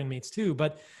about the organ meats too.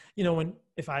 But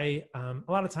a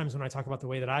lot of times when I talk about the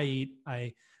way that I eat,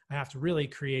 I have to really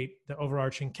create the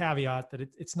overarching caveat that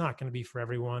it's not going to be for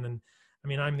everyone. And I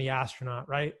mean, I'm the astronaut,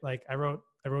 right? Like I wrote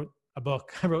a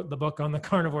book. I wrote the book on the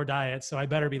carnivore diet, so I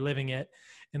better be living it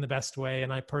in the best way.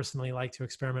 And I personally like to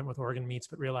experiment with organ meats,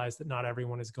 but realize that not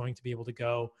everyone is going to be able to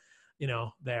go,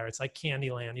 there. It's like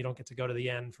Candyland. You don't get to go to the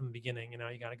end from the beginning.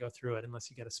 You got to go through it unless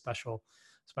you get a special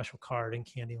card in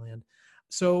Candyland.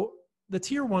 So the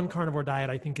tier 1 carnivore diet,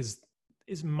 I think, is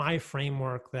my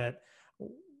framework that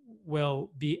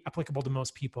will be applicable to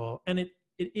most people. And it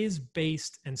is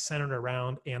based and centered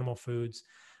around animal foods,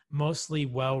 mostly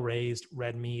well-raised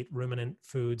red meat, ruminant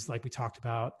foods like we talked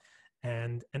about,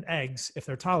 and eggs if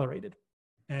they're tolerated.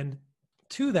 And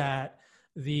to that,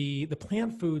 the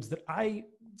plant foods that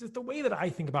the way that I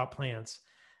think about plants,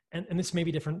 and this may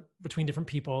be different between different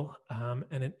people,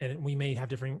 and we may have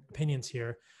different opinions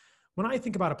here. When I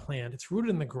think about a plant, it's rooted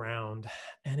in the ground,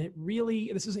 and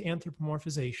this is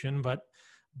anthropomorphization, but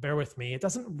bear with me, it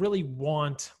doesn't really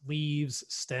want leaves,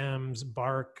 stems,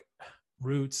 bark,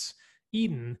 roots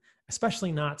eaten,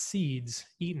 especially not seeds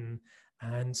eaten.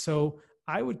 And so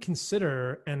I would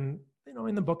consider, and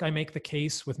in the book I make the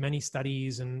case with many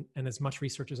studies and as much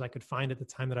research as I could find at the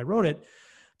time that I wrote it,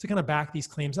 to kind of back these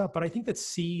claims up. But I think that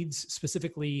seeds,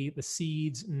 specifically the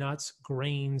seeds, nuts,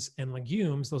 grains, and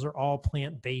legumes, those are all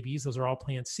plant babies. Those are all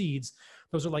plant seeds.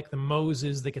 Those are like the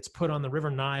Moses that gets put on the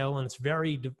River Nile, and it's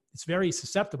very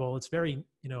susceptible. It's very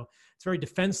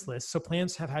defenseless. So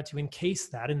plants have had to encase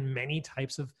that in many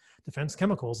types of defense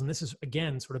chemicals. And this is,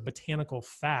 again, sort of botanical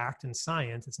fact and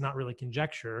science. It's not really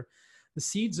conjecture. The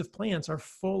seeds of plants are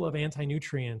full of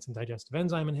anti-nutrients and digestive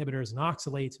enzyme inhibitors and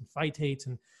oxalates and phytates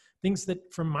and things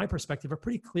that, from my perspective, are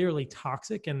pretty clearly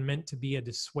toxic and meant to be a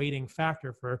dissuading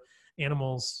factor for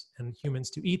animals and humans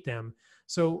to eat them.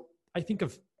 So I think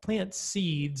of plant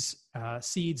seeds,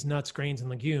 nuts, grains,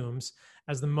 and legumes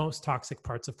as the most toxic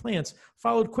parts of plants,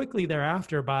 followed quickly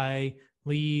thereafter by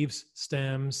leaves,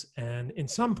 stems, and in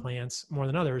some plants, more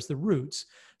than others, the roots.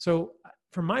 So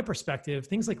from my perspective,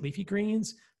 things like leafy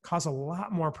greens cause a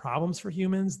lot more problems for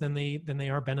humans than they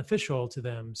are beneficial to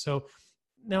them. So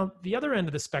now the other end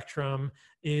of the spectrum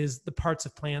is the parts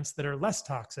of plants that are less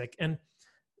toxic. And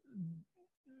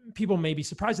people may be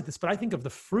surprised at this, but I think of the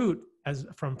fruit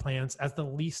from plants as the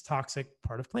least toxic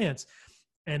part of plants.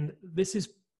 And this is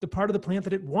the part of the plant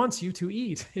that it wants you to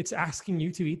eat. It's asking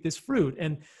you to eat this fruit.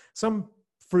 And some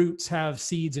fruits have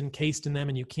seeds encased in them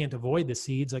and you can't avoid the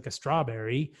seeds, like a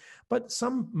strawberry. But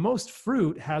most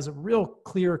fruit has a real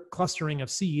clear clustering of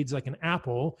seeds, like an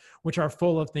apple, which are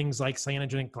full of things like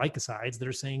cyanogenic glycosides that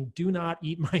are saying, do not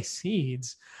eat my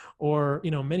seeds. Or,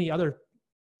 many other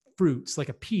fruits, like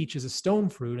a peach is a stone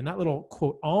fruit. And that little,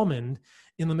 quote, almond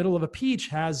in the middle of a peach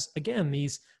has, again,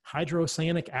 these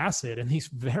hydrocyanic acid and these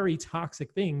very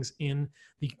toxic things in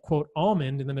the, quote,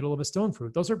 almond in the middle of a stone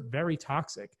fruit. Those are very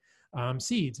toxic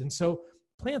seeds. And so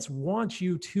plants want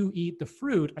you to eat the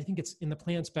fruit. I think it's in the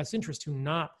plant's best interest to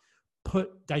not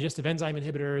put digestive enzyme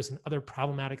inhibitors and other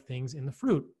problematic things in the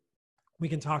fruit. We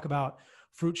can talk about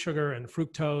fruit sugar and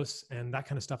fructose and that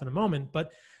kind of stuff in a moment,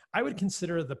 but I would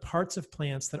consider the parts of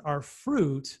plants that are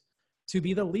fruit to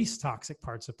be the least toxic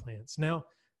parts of plants. Now,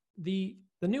 the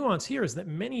nuance here is that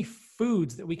many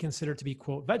foods that we consider to be,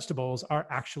 quote, vegetables are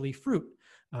actually fruit.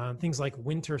 Things like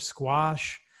winter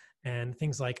squash and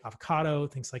things like avocado,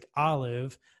 things like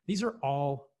olive, these are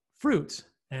all fruits,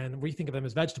 and we think of them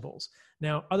as vegetables.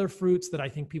 Now, other fruits that I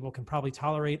think people can probably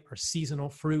tolerate are seasonal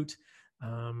fruit,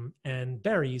 and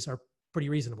berries are pretty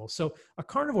reasonable. So a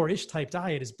carnivore-ish type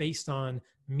diet is based on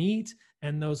meat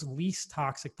and those least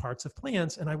toxic parts of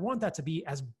plants, and I want that to be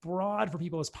as broad for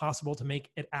people as possible to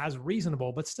make it as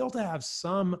reasonable, but still to have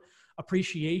some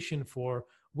appreciation for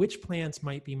which plants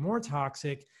might be more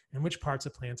toxic and which parts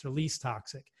of plants are least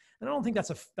toxic. And I don't think that's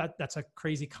a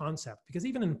crazy concept, because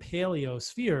even in paleo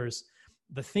spheres,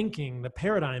 the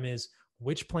paradigm is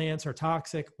which plants are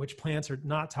toxic, which plants are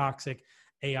not toxic.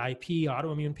 AIP,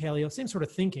 autoimmune paleo, same sort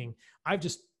of thinking. I've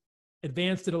just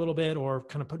advanced it a little bit or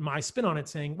kind of put my spin on it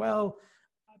saying, well,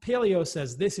 paleo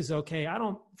says this is okay.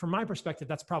 From my perspective,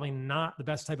 that's probably not the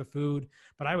best type of food,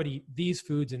 but I would eat these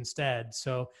foods instead.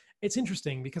 So it's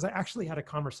interesting because I actually had a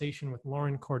conversation with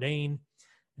Lauren Cordain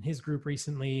and his group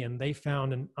recently, and they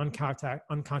found an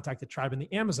uncontacted tribe in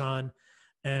the Amazon.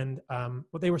 And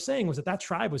what they were saying was that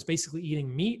tribe was basically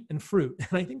eating meat and fruit.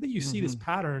 And I think that you see this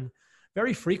pattern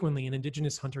very frequently in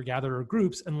indigenous hunter-gatherer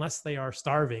groups, unless they are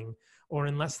starving or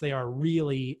unless they are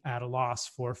really at a loss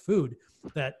for food,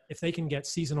 that if they can get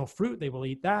seasonal fruit, they will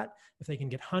eat that. If they can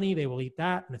get honey, they will eat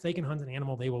that. And if they can hunt an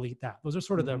animal, they will eat that. Those are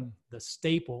sort of the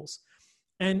staples.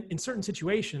 And in certain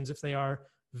situations, if they are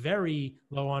very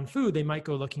low on food, they might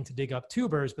go looking to dig up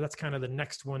tubers, but that's kind of the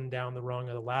next one down the rung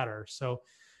of the ladder. So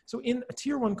in a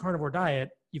tier 1 carnivore diet,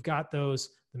 you've got the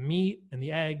meat and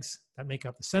the eggs that make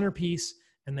up the centerpiece,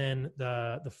 and then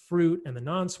the fruit and the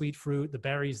non-sweet fruit, the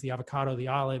berries, the avocado, the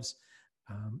olives,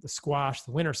 the squash,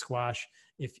 the winter squash,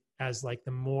 as like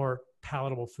the more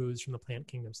palatable foods from the plant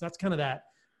kingdom. So that's kind of that,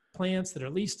 plants that are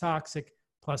least toxic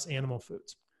plus animal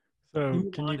foods.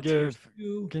 So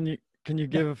can you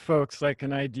give folks like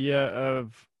an idea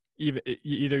of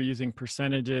either using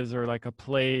percentages or like a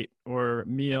plate or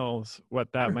meals,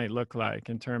 what that might look like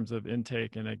in terms of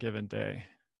intake in a given day?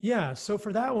 Yeah. So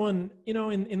for that one,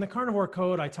 in the carnivore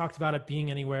code, I talked about it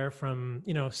being anywhere from,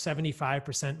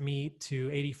 75% meat to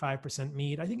 85%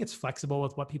 meat. I think it's flexible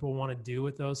with what people want to do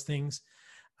with those things.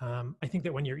 I think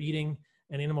that when you're eating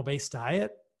an animal-based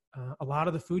diet, a lot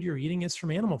of the food you're eating is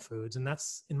from animal foods. And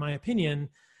that's, in my opinion,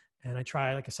 and like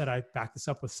I said, I back this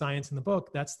up with science in the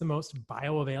book, that's the most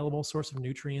bioavailable source of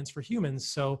nutrients for humans.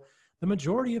 So the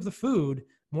majority of the food,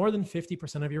 more than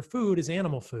 50% of your food is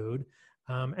animal food.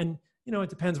 And it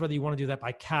depends whether you want to do that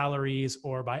by calories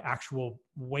or by actual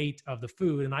weight of the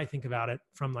food. And I think about it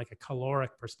from like a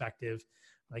caloric perspective,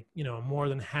 like, more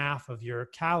than half of your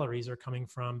calories are coming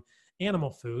from animal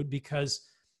food because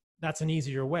that's an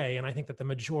easier way. And I think that the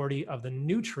majority of the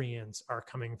nutrients are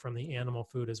coming from the animal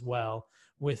food as well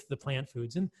with the plant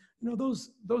foods. And,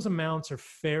 those amounts are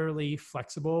fairly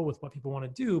flexible with what people want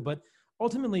to do. But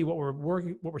ultimately what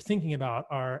we're thinking about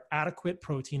are adequate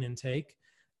protein intake,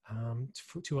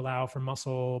 to allow for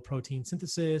muscle protein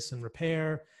synthesis and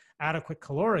repair, adequate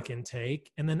caloric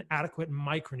intake, and then adequate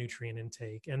micronutrient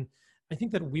intake. And I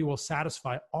think that we will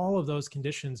satisfy all of those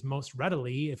conditions most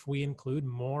readily if we include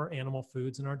more animal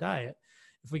foods in our diet.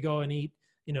 If we go and eat,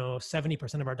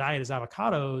 70% of our diet is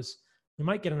avocados, we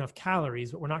might get enough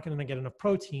calories, but we're not going to get enough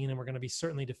protein, and we're going to be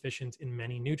certainly deficient in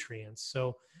many nutrients.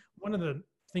 So one of the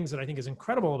things that I think is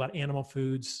incredible about animal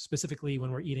foods, specifically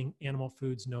when we're eating animal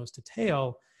foods nose to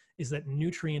tail, is that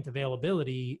nutrient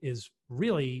availability is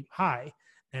really high,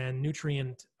 and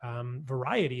nutrient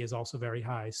variety is also very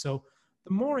high. So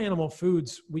the more animal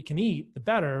foods we can eat, the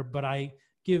better, but I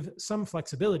give some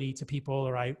flexibility to people,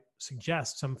 or I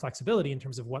suggest some flexibility in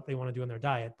terms of what they want to do in their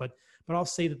diet. But I'll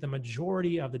say that the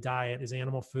majority of the diet is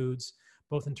animal foods,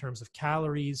 both in terms of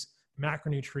calories,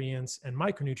 macronutrients, and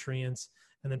micronutrients.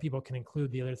 And then people can include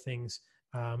the other things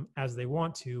as they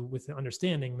want to, with the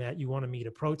understanding that you want to meet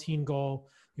a protein goal,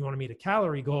 you want to meet a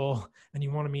calorie goal, and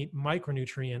you want to meet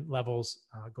micronutrient levels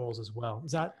goals as well.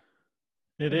 Is that?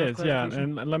 It is, yeah.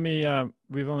 And let me,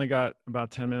 we've only got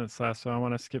about 10 minutes left, so I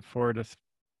want to skip forward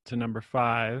to number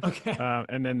 5. Okay.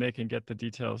 And then they can get the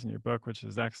details in your book, which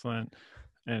is excellent.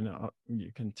 And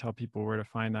you can tell people where to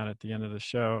find that at the end of the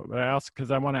show. But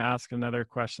because I want to ask another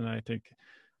question that I think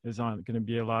is going to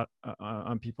be a lot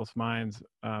on people's minds,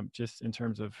 just in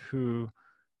terms of who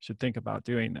should think about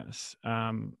doing this.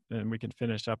 And we can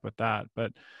finish up with that.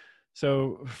 But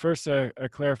so first, a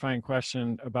clarifying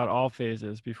question about all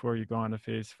phases before you go on to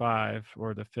phase 5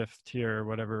 or the 5th tier,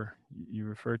 whatever you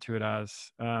refer to it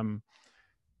as.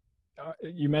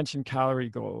 You mentioned calorie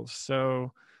goals.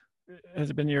 So has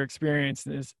it been your experience,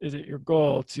 is it your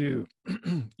goal to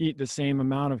eat the same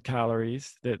amount of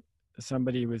calories that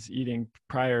somebody was eating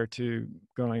prior to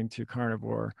going to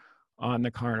carnivore on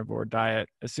the carnivore diet,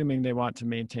 assuming they want to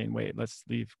maintain weight? Let's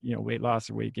leave, weight loss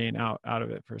or weight gain out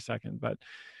of it for a second. But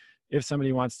if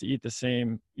somebody wants to eat the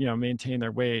same, maintain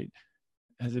their weight,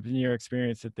 has it been your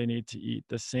experience that they need to eat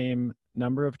the same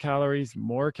number of calories,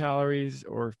 more calories,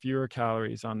 or fewer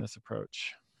calories on this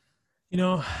approach?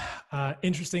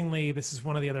 Interestingly, this is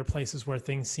one of the other places where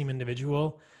things seem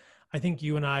individual. I think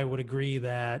you and I would agree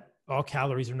that all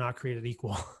calories are not created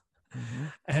equal.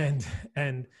 Mm-hmm.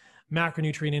 And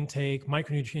macronutrient intake,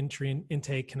 micronutrient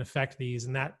intake can affect these.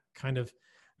 And that kind of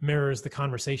mirrors the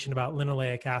conversation about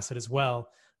linoleic acid as well,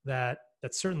 that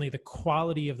certainly the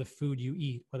quality of the food you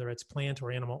eat, whether it's plant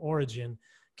or animal origin,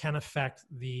 can affect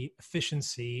the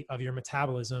efficiency of your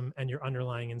metabolism and your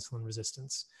underlying insulin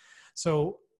resistance.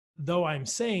 So though I'm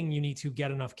saying you need to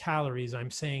get enough calories,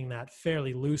 I'm saying that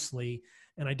fairly loosely.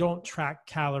 And I don't track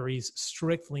calories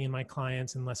strictly in my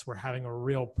clients unless we're having a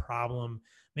real problem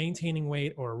maintaining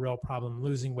weight or a real problem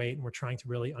losing weight, and we're trying to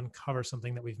really uncover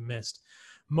something that we've missed.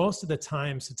 Most of the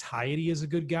time, satiety is a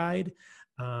good guide.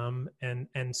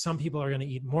 And some people are going to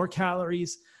eat more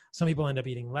calories. Some people end up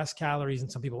eating less calories,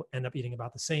 and some people end up eating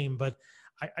about the same. But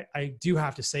I do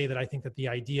have to say that I think that the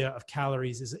idea of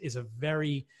calories is it's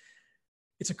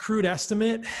a crude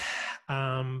estimate,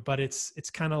 but it's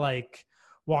kind of like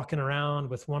walking around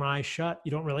with one eye shut.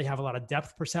 You don't really have a lot of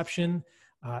depth perception.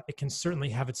 It can certainly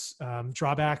have its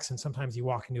drawbacks, and sometimes you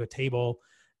walk into a table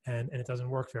and it doesn't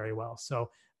work very well.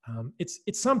 So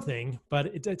it's something, but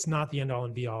it's not the end all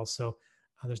and be all. So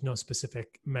there's no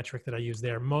specific metric that I use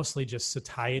there, mostly just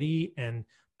satiety and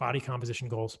body composition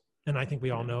goals. And I think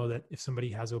we all know that if somebody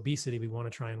has obesity, we want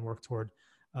to try and work toward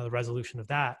the resolution of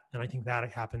that. And I think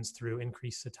that happens through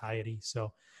increased satiety.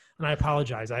 So And I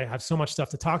apologize. I have so much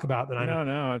stuff to talk about that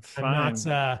No, it's I'm fine.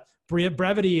 not,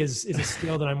 brevity is a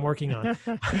skill that I'm working on.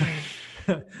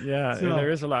 Yeah, So, there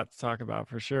is a lot to talk about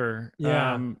for sure.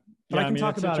 yeah, but Yeah, I I can mean,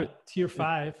 talk about a tier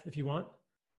 5 if you want.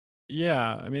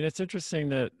 yeah, I mean, it's interesting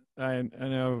that I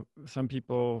know some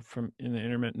people from in the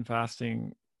intermittent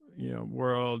fasting,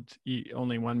 world eat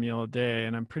only one meal a day,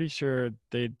 and I'm pretty sure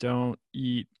they don't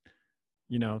eat,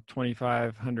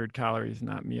 2,500 calories in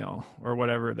that meal or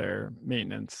whatever their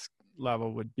maintenance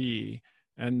level would be.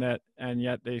 And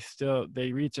yet they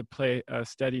reach a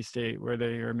steady state where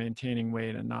they are maintaining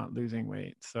weight and not losing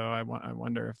weight. So I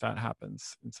wonder if that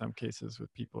happens in some cases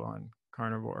with people on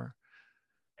carnivore.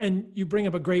 And you bring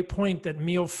up a great point that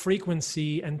meal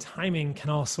frequency and timing can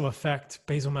also affect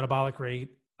basal metabolic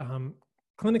rate.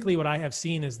 Clinically, what I have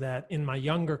seen is that in my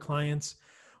younger clients,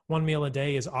 one meal a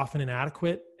day is often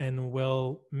inadequate and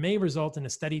may result in a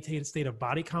steady state of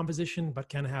body composition, but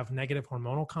can have negative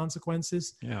hormonal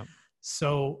consequences. Yeah.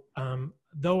 So,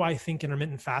 though I think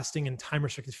intermittent fasting and time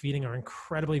restricted feeding are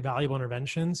incredibly valuable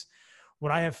interventions,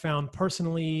 what I have found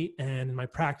personally and in my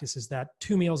practice is that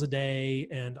 2 meals a day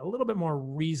and a little bit more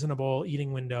reasonable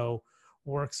eating window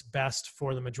works best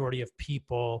for the majority of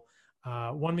people.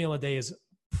 1 meal a day is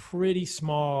pretty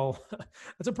small.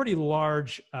 That's a pretty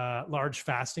large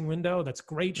fasting window. That's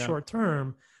great short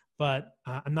term, but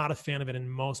I'm not a fan of it in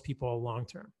most people long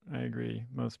term. I agree.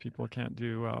 Most people can't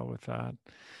do well with that.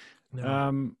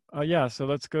 No. Yeah. So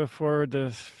let's go forward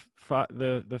to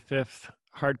the fifth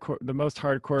the most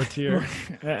hardcore tier.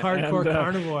 Hardcore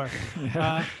carnivore.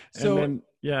 Yeah.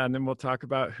 And then we'll talk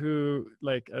about who,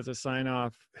 like, as a sign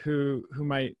off, who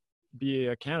might be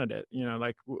a candidate,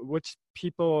 like which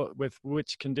people with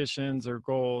which conditions or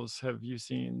goals have you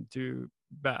seen do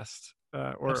best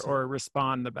or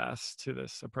respond the best to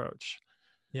this approach?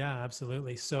 Yeah,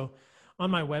 absolutely. So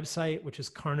on my website, which is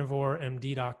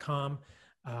carnivoremd.com,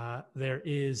 there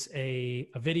is a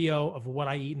video of what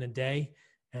I eat in a day,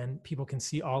 and people can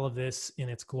see all of this in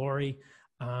its glory.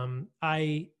 When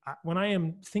I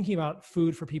am thinking about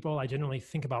food for people, I generally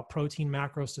think about protein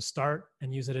macros to start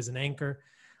and use it as an anchor.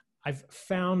 I've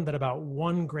found that about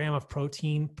 1 gram of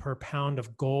protein per pound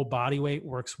of goal body weight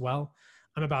works well.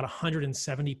 I'm about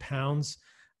 170 pounds,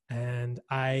 and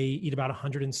I eat about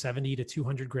 170 to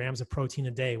 200 grams of protein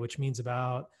a day, which means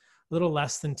about a little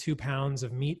less than 2 pounds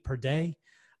of meat per day.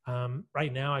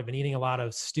 Right now, I've been eating a lot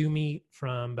of stew meat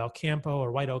from Belcampo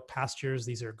or White Oak Pastures.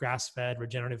 These are grass-fed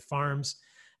regenerative farms,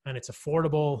 and it's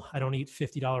affordable. I don't eat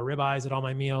 $50 ribeyes at all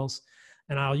my meals,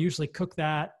 and I'll usually cook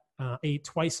that. Ate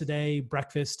twice a day,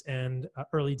 breakfast and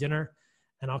early dinner.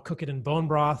 And I'll cook it in bone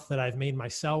broth that I've made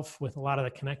myself with a lot of the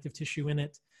connective tissue in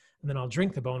it. And then I'll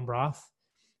drink the bone broth.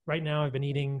 Right now, I've been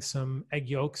eating some egg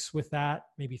yolks with that,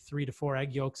 maybe 3 to 4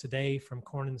 egg yolks a day from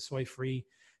corn and soy-free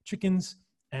chickens.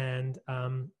 And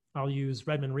I'll use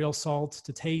Redmond real salt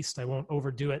to taste. I won't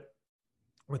overdo it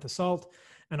with the salt.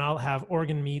 And I'll have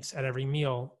organ meats at every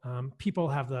meal. People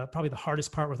have probably the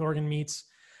hardest part with organ meats.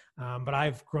 But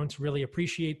I've grown to really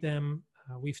appreciate them.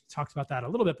 We've talked about that a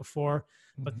little bit before,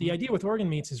 but the idea with organ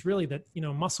meats is really that,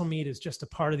 muscle meat is just a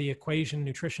part of the equation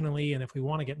nutritionally. And if we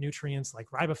want to get nutrients like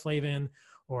riboflavin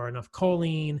or enough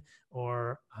choline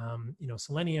or,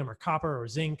 selenium or copper or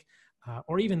zinc,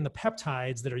 or even the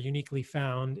peptides that are uniquely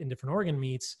found in different organ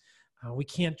meats, we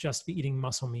can't just be eating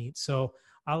muscle meat. So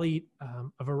I'll eat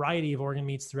a variety of organ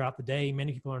meats throughout the day.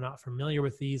 Many people are not familiar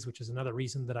with these, which is another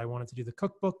reason that I wanted to do the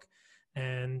cookbook.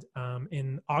 And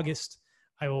in August,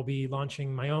 I will be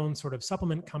launching my own sort of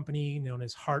supplement company known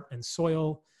as Heart and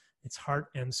Soil. It's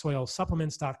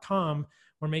heartandsoilsupplements.com.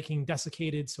 We're making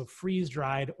desiccated, so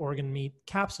freeze-dried organ meat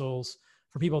capsules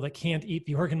for people that can't eat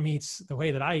the organ meats the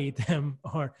way that I eat them,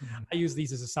 or I use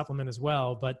these as a supplement as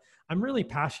well. But I'm really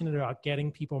passionate about getting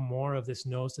people more of this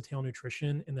nose-to-tail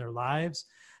nutrition in their lives.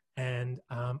 And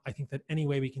I think that any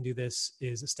way we can do this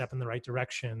is a step in the right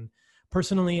direction.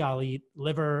 Personally, I'll eat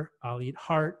liver, I'll eat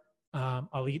heart,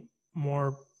 I'll eat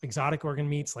more exotic organ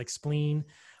meats like spleen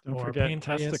or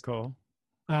pancreas. Testicle.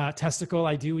 Testicle,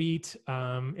 I do eat.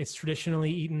 It's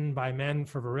traditionally eaten by men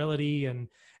for virility, and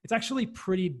it's actually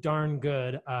pretty darn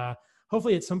good.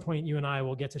 Hopefully at some point you and I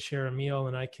will get to share a meal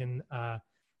and I can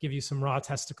give you some raw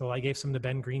testicle. I gave some to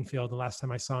Ben Greenfield the last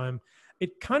time I saw him.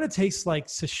 It kind of tastes like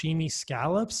sashimi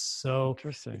scallops. So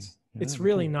interesting. It's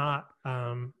really not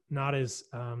as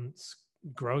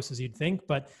gross as you'd think,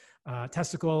 but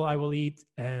testicle I will eat,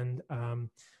 and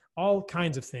all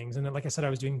kinds of things. And then, like I said, I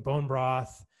was doing bone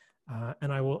broth,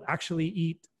 and I will actually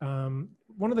eat. One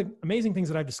of the amazing things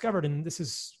that I've discovered, and this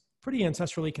is pretty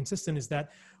ancestrally consistent, is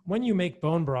that when you make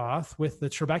bone broth with the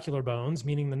trabecular bones,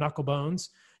 meaning the knuckle bones,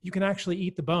 you can actually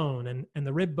eat the bone, and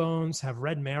the rib bones have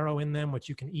red marrow in them, which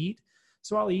you can eat.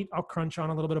 So I'll crunch on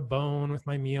a little bit of bone with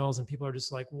my meals, and people are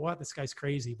just like, what? This guy's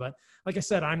crazy. But like I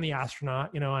said, I'm the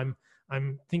astronaut.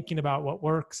 I'm thinking about what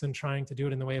works and trying to do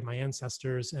it in the way of my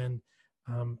ancestors, and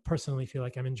personally feel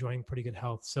like I'm enjoying pretty good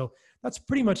health. So that's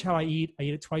pretty much how I eat. I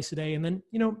eat it twice a day. And then,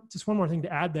 just one more thing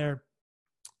to add there.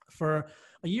 For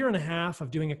a year and a half of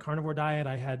doing a carnivore diet,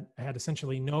 I had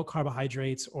essentially no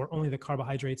carbohydrates, or only the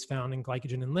carbohydrates found in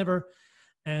glycogen and liver.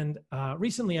 And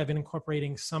recently I've been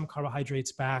incorporating some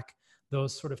carbohydrates back,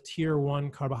 those sort of tier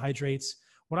 1 carbohydrates.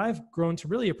 What I've grown to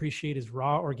really appreciate is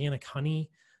raw organic honey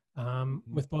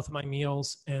with both of my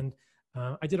meals. And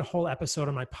I did a whole episode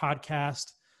on my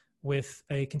podcast with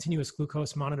a continuous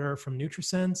glucose monitor from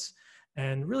NutriSense,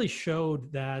 and really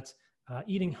showed that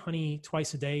eating honey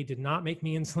twice a day did not make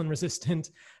me insulin resistant,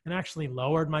 and actually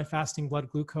lowered my fasting blood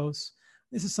glucose.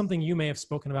 This is something you may have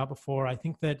spoken about before. I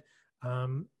think that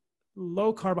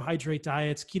low carbohydrate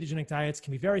diets, ketogenic diets,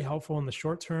 can be very helpful in the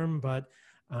short term, but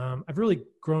I've really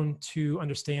grown to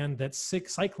understand that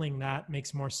cycling that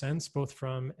makes more sense, both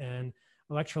from an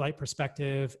electrolyte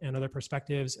perspective and other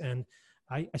perspectives. And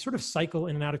I sort of cycle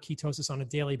in and out of ketosis on a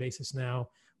daily basis now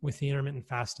with the intermittent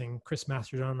fasting. Chris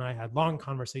Masterjohn and I had long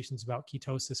conversations about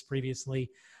ketosis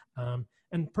previously.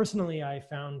 And personally, I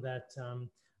found that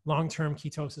long-term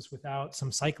ketosis without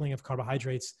some cycling of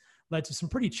carbohydrates led to some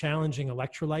pretty challenging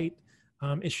electrolyte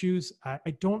issues.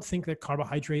 I don't think that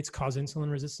carbohydrates cause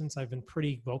insulin resistance. I've been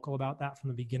pretty vocal about that from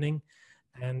the beginning.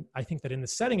 And I think that in the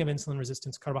setting of insulin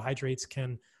resistance, carbohydrates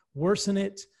can worsen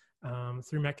it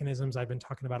through mechanisms I've been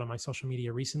talking about on my social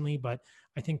media recently. But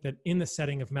I think that in the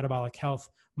setting of metabolic health,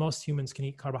 most humans can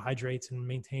eat carbohydrates and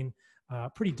maintain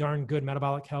pretty darn good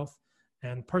metabolic health.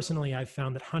 And personally, I've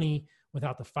found that honey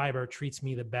without the fiber treats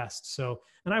me the best. So,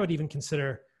 and I would even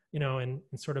consider, in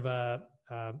sort of a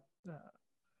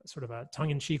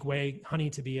tongue-in-cheek way, honey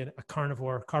to be a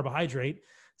carnivore carbohydrate,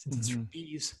 since it's from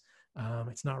bees.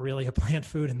 It's not really a plant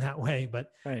food in that way, but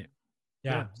right.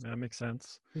 Yeah, that makes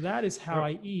sense. That is how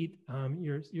I eat.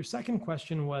 Your second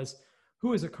question was,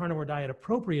 who is a carnivore diet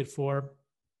appropriate for?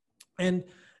 And,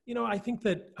 I think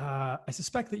that I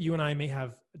suspect that you and I may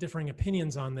have differing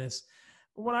opinions on this.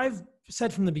 What I've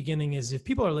said from the beginning is, if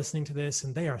people are listening to this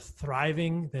and they are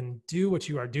thriving, then do what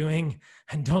you are doing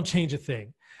and don't change a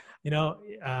thing.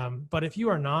 But if you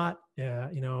are not,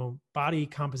 body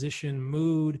composition,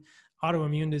 mood,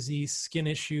 autoimmune disease, skin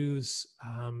issues,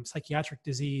 psychiatric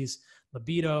disease,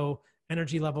 libido,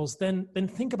 energy levels, then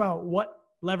think about what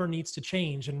lever needs to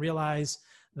change, and realize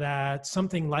that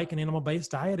something like an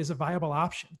animal-based diet is a viable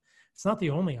option. It's not the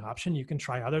only option. You can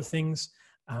try other things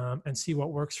and see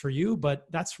what works for you. But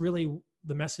that's really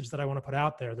the message that I want to put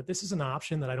out there, that this is an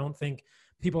option that I don't think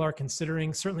people are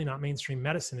considering. Certainly not mainstream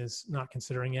medicine is not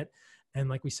considering it. And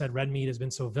like we said, red meat has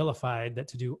been so vilified that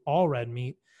to do all red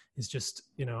meat is just,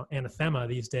 anathema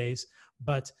these days.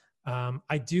 But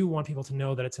I do want people to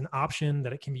know that it's an option,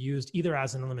 that it can be used either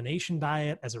as an elimination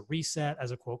diet, as a reset,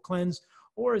 as a quote cleanse,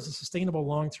 or as a sustainable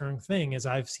long-term thing, as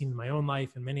I've seen in my own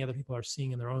life and many other people are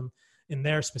seeing in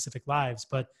their specific lives.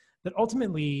 But that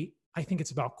ultimately, I think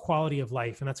it's about quality of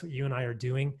life. And that's what you and I are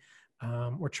doing.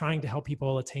 We're trying to help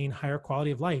people attain higher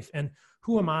quality of life. And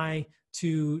who am I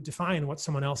to define what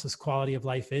someone else's quality of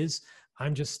life is?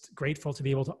 I'm just grateful to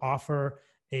be able to offer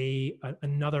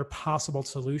another possible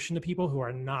solution to people who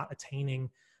are not attaining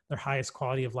their highest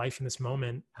quality of life in this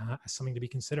moment as something to be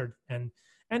considered,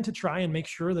 and to try and make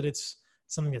sure that it's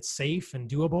something that's safe and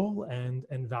doable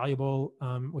and valuable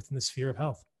within the sphere of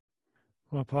health.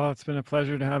 Well, Paul, it's been a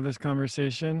pleasure to have this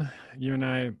conversation. You and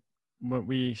I, what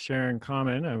we share in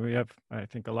common, and we have, I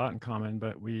think, a lot in common,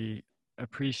 but we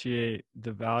appreciate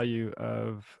the value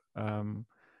of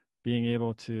being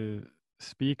able to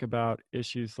speak about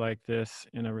issues like this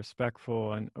in a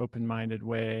respectful and open-minded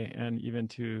way, and even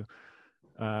to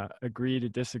agree to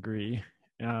disagree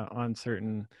on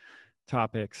certain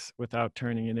topics without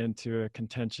turning it into a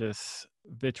contentious,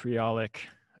 vitriolic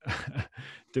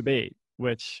debate,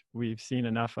 which we've seen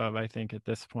enough of, I think, at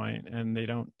this point, and they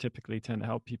don't typically tend to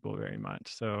help people very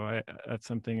much. So that's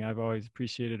something I've always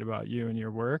appreciated about you and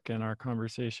your work and our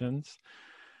conversations.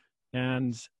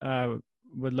 And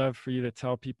would love for you to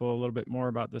tell people a little bit more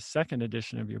about the second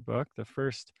edition of your book. The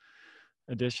first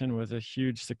edition was a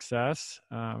huge success.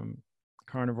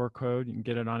 Carnivore Code, you can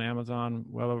get it on Amazon,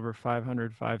 well over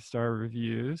 500 5-star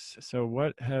reviews. So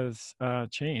what has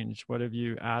changed? What have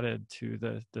you added to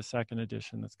the second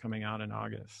edition that's coming out in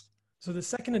August? So the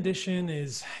second edition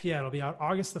is, it'll be out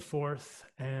August the 4th.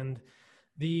 And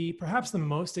Perhaps the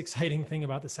most exciting thing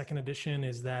about the second edition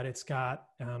is that it's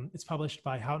published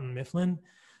by Houghton Mifflin.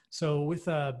 So with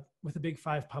a big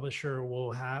five publisher,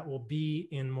 we'll be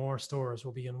in more stores.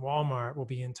 We'll be in Walmart. We'll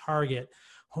be in Target.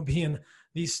 We'll be in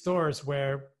these stores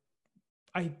where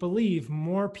I believe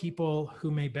more people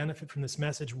who may benefit from this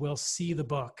message will see the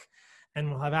book and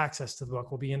will have access to the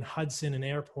book. We'll be in Hudson and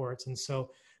airports. And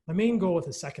so my main goal with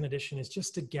the second edition is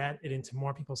just to get it into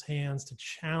more people's hands, to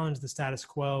challenge the status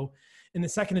quo. In the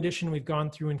second edition, we've gone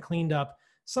through and cleaned up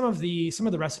some of the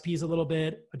recipes a little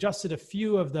bit, adjusted a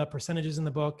few of the percentages in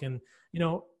the book. And,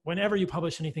 whenever you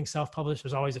publish anything self-published,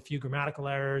 there's always a few grammatical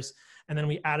errors. And then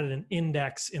we added an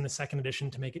index in the second edition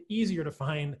to make it easier to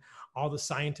find all the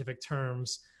scientific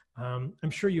terms. I'm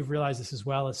sure you've realized this as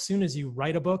well. As soon as you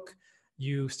write a book,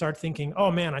 you start thinking, oh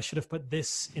man, I should have put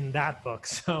this in that book.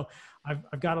 So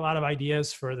I've got a lot of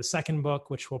ideas for the second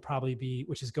book, which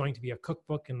is going to be a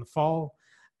cookbook in the fall.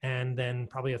 And then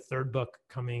probably a third book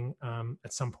coming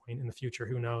at some point in the future,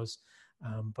 who knows?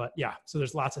 But yeah, so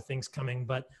there's lots of things coming.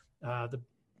 But the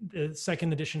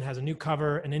second edition has a new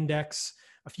cover, an index,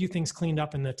 a few things cleaned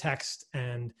up in the text,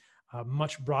 and a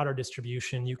much broader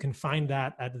distribution. You can find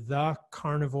that at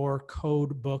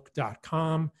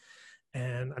thecarnivorecodebook.com.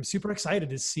 And I'm super excited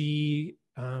to see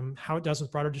how it does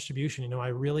with broader distribution. I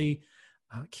really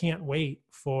can't wait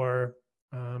for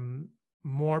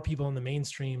more people in the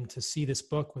mainstream to see this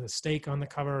book with a steak on the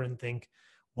cover and think,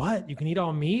 what? You can eat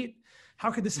all meat? How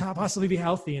could this possibly be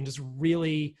healthy? And just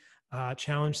really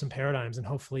challenge some paradigms and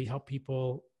hopefully help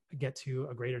people get to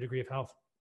a greater degree of health.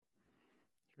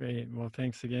 Great. Well,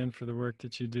 thanks again for the work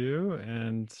that you do,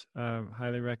 and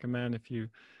highly recommend if you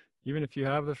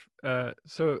have if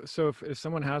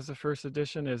someone has the first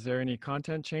edition, is there any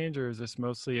content change, or is this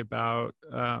mostly about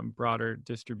broader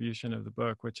distribution of the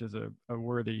book, which is a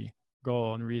worthy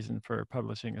goal and reason for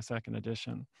publishing a second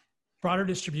edition? Broader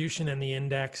distribution and the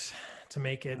index to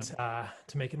make it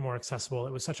more accessible.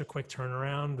 It was such a quick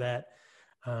turnaround that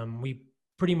we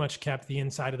pretty much kept the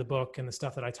inside of the book and the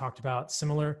stuff that I talked about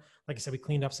similar. Like I said, we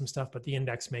cleaned up some stuff, but the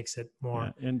index makes it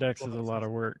more. Yeah, index is a lot of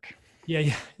work.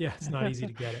 Yeah. It's not easy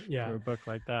to get it. Yeah. For a book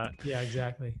like that. Yeah,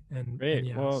 exactly. Great.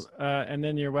 Yeah. Well, and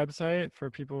then your website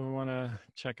for people who want to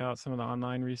check out some of the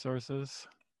online resources.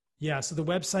 Yeah. So the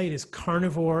website is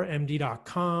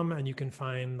carnivoremd.com, and you can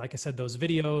find, like I said, those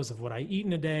videos of what I eat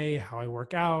in a day, how I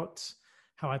work out,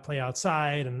 how I play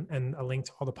outside, and a link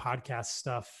to all the podcast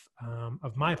stuff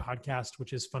of my podcast,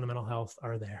 which is Fundamental Health,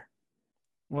 are there.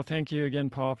 Well, thank you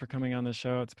again, Paul, for coming on the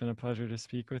show. It's been a pleasure to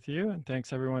speak with you. And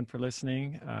thanks everyone for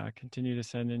listening. Continue to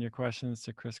send in your questions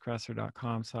to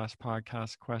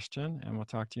chriskresser.com/podcast question, and we'll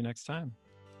talk to you next time.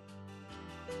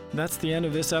 That's the end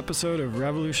of this episode of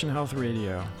Revolution Health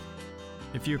Radio.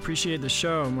 If you appreciate the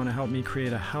show and want to help me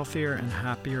create a healthier and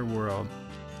happier world,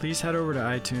 please head over to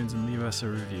iTunes and leave us a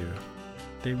review.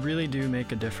 They really do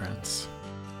make a difference.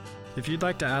 If you'd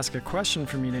like to ask a question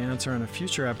for me to answer on a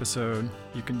future episode,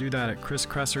 you can do that at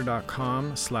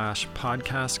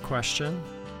chriskresser.com/podcast question.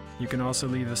 You can also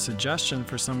leave a suggestion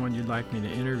for someone you'd like me to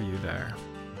interview there.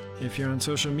 If you're on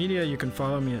social media, you can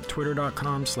follow me at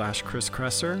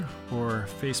twitter.com/chriskresser or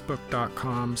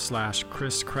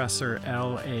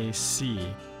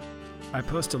facebook.com/chriskresserlac. I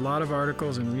post a lot of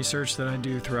articles and research that I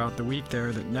do throughout the week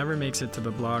there that never makes it to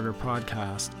the blog or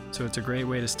podcast, so it's a great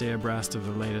way to stay abreast of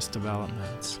the latest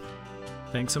developments.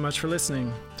 Thanks so much for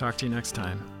listening. Talk to you next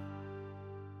time.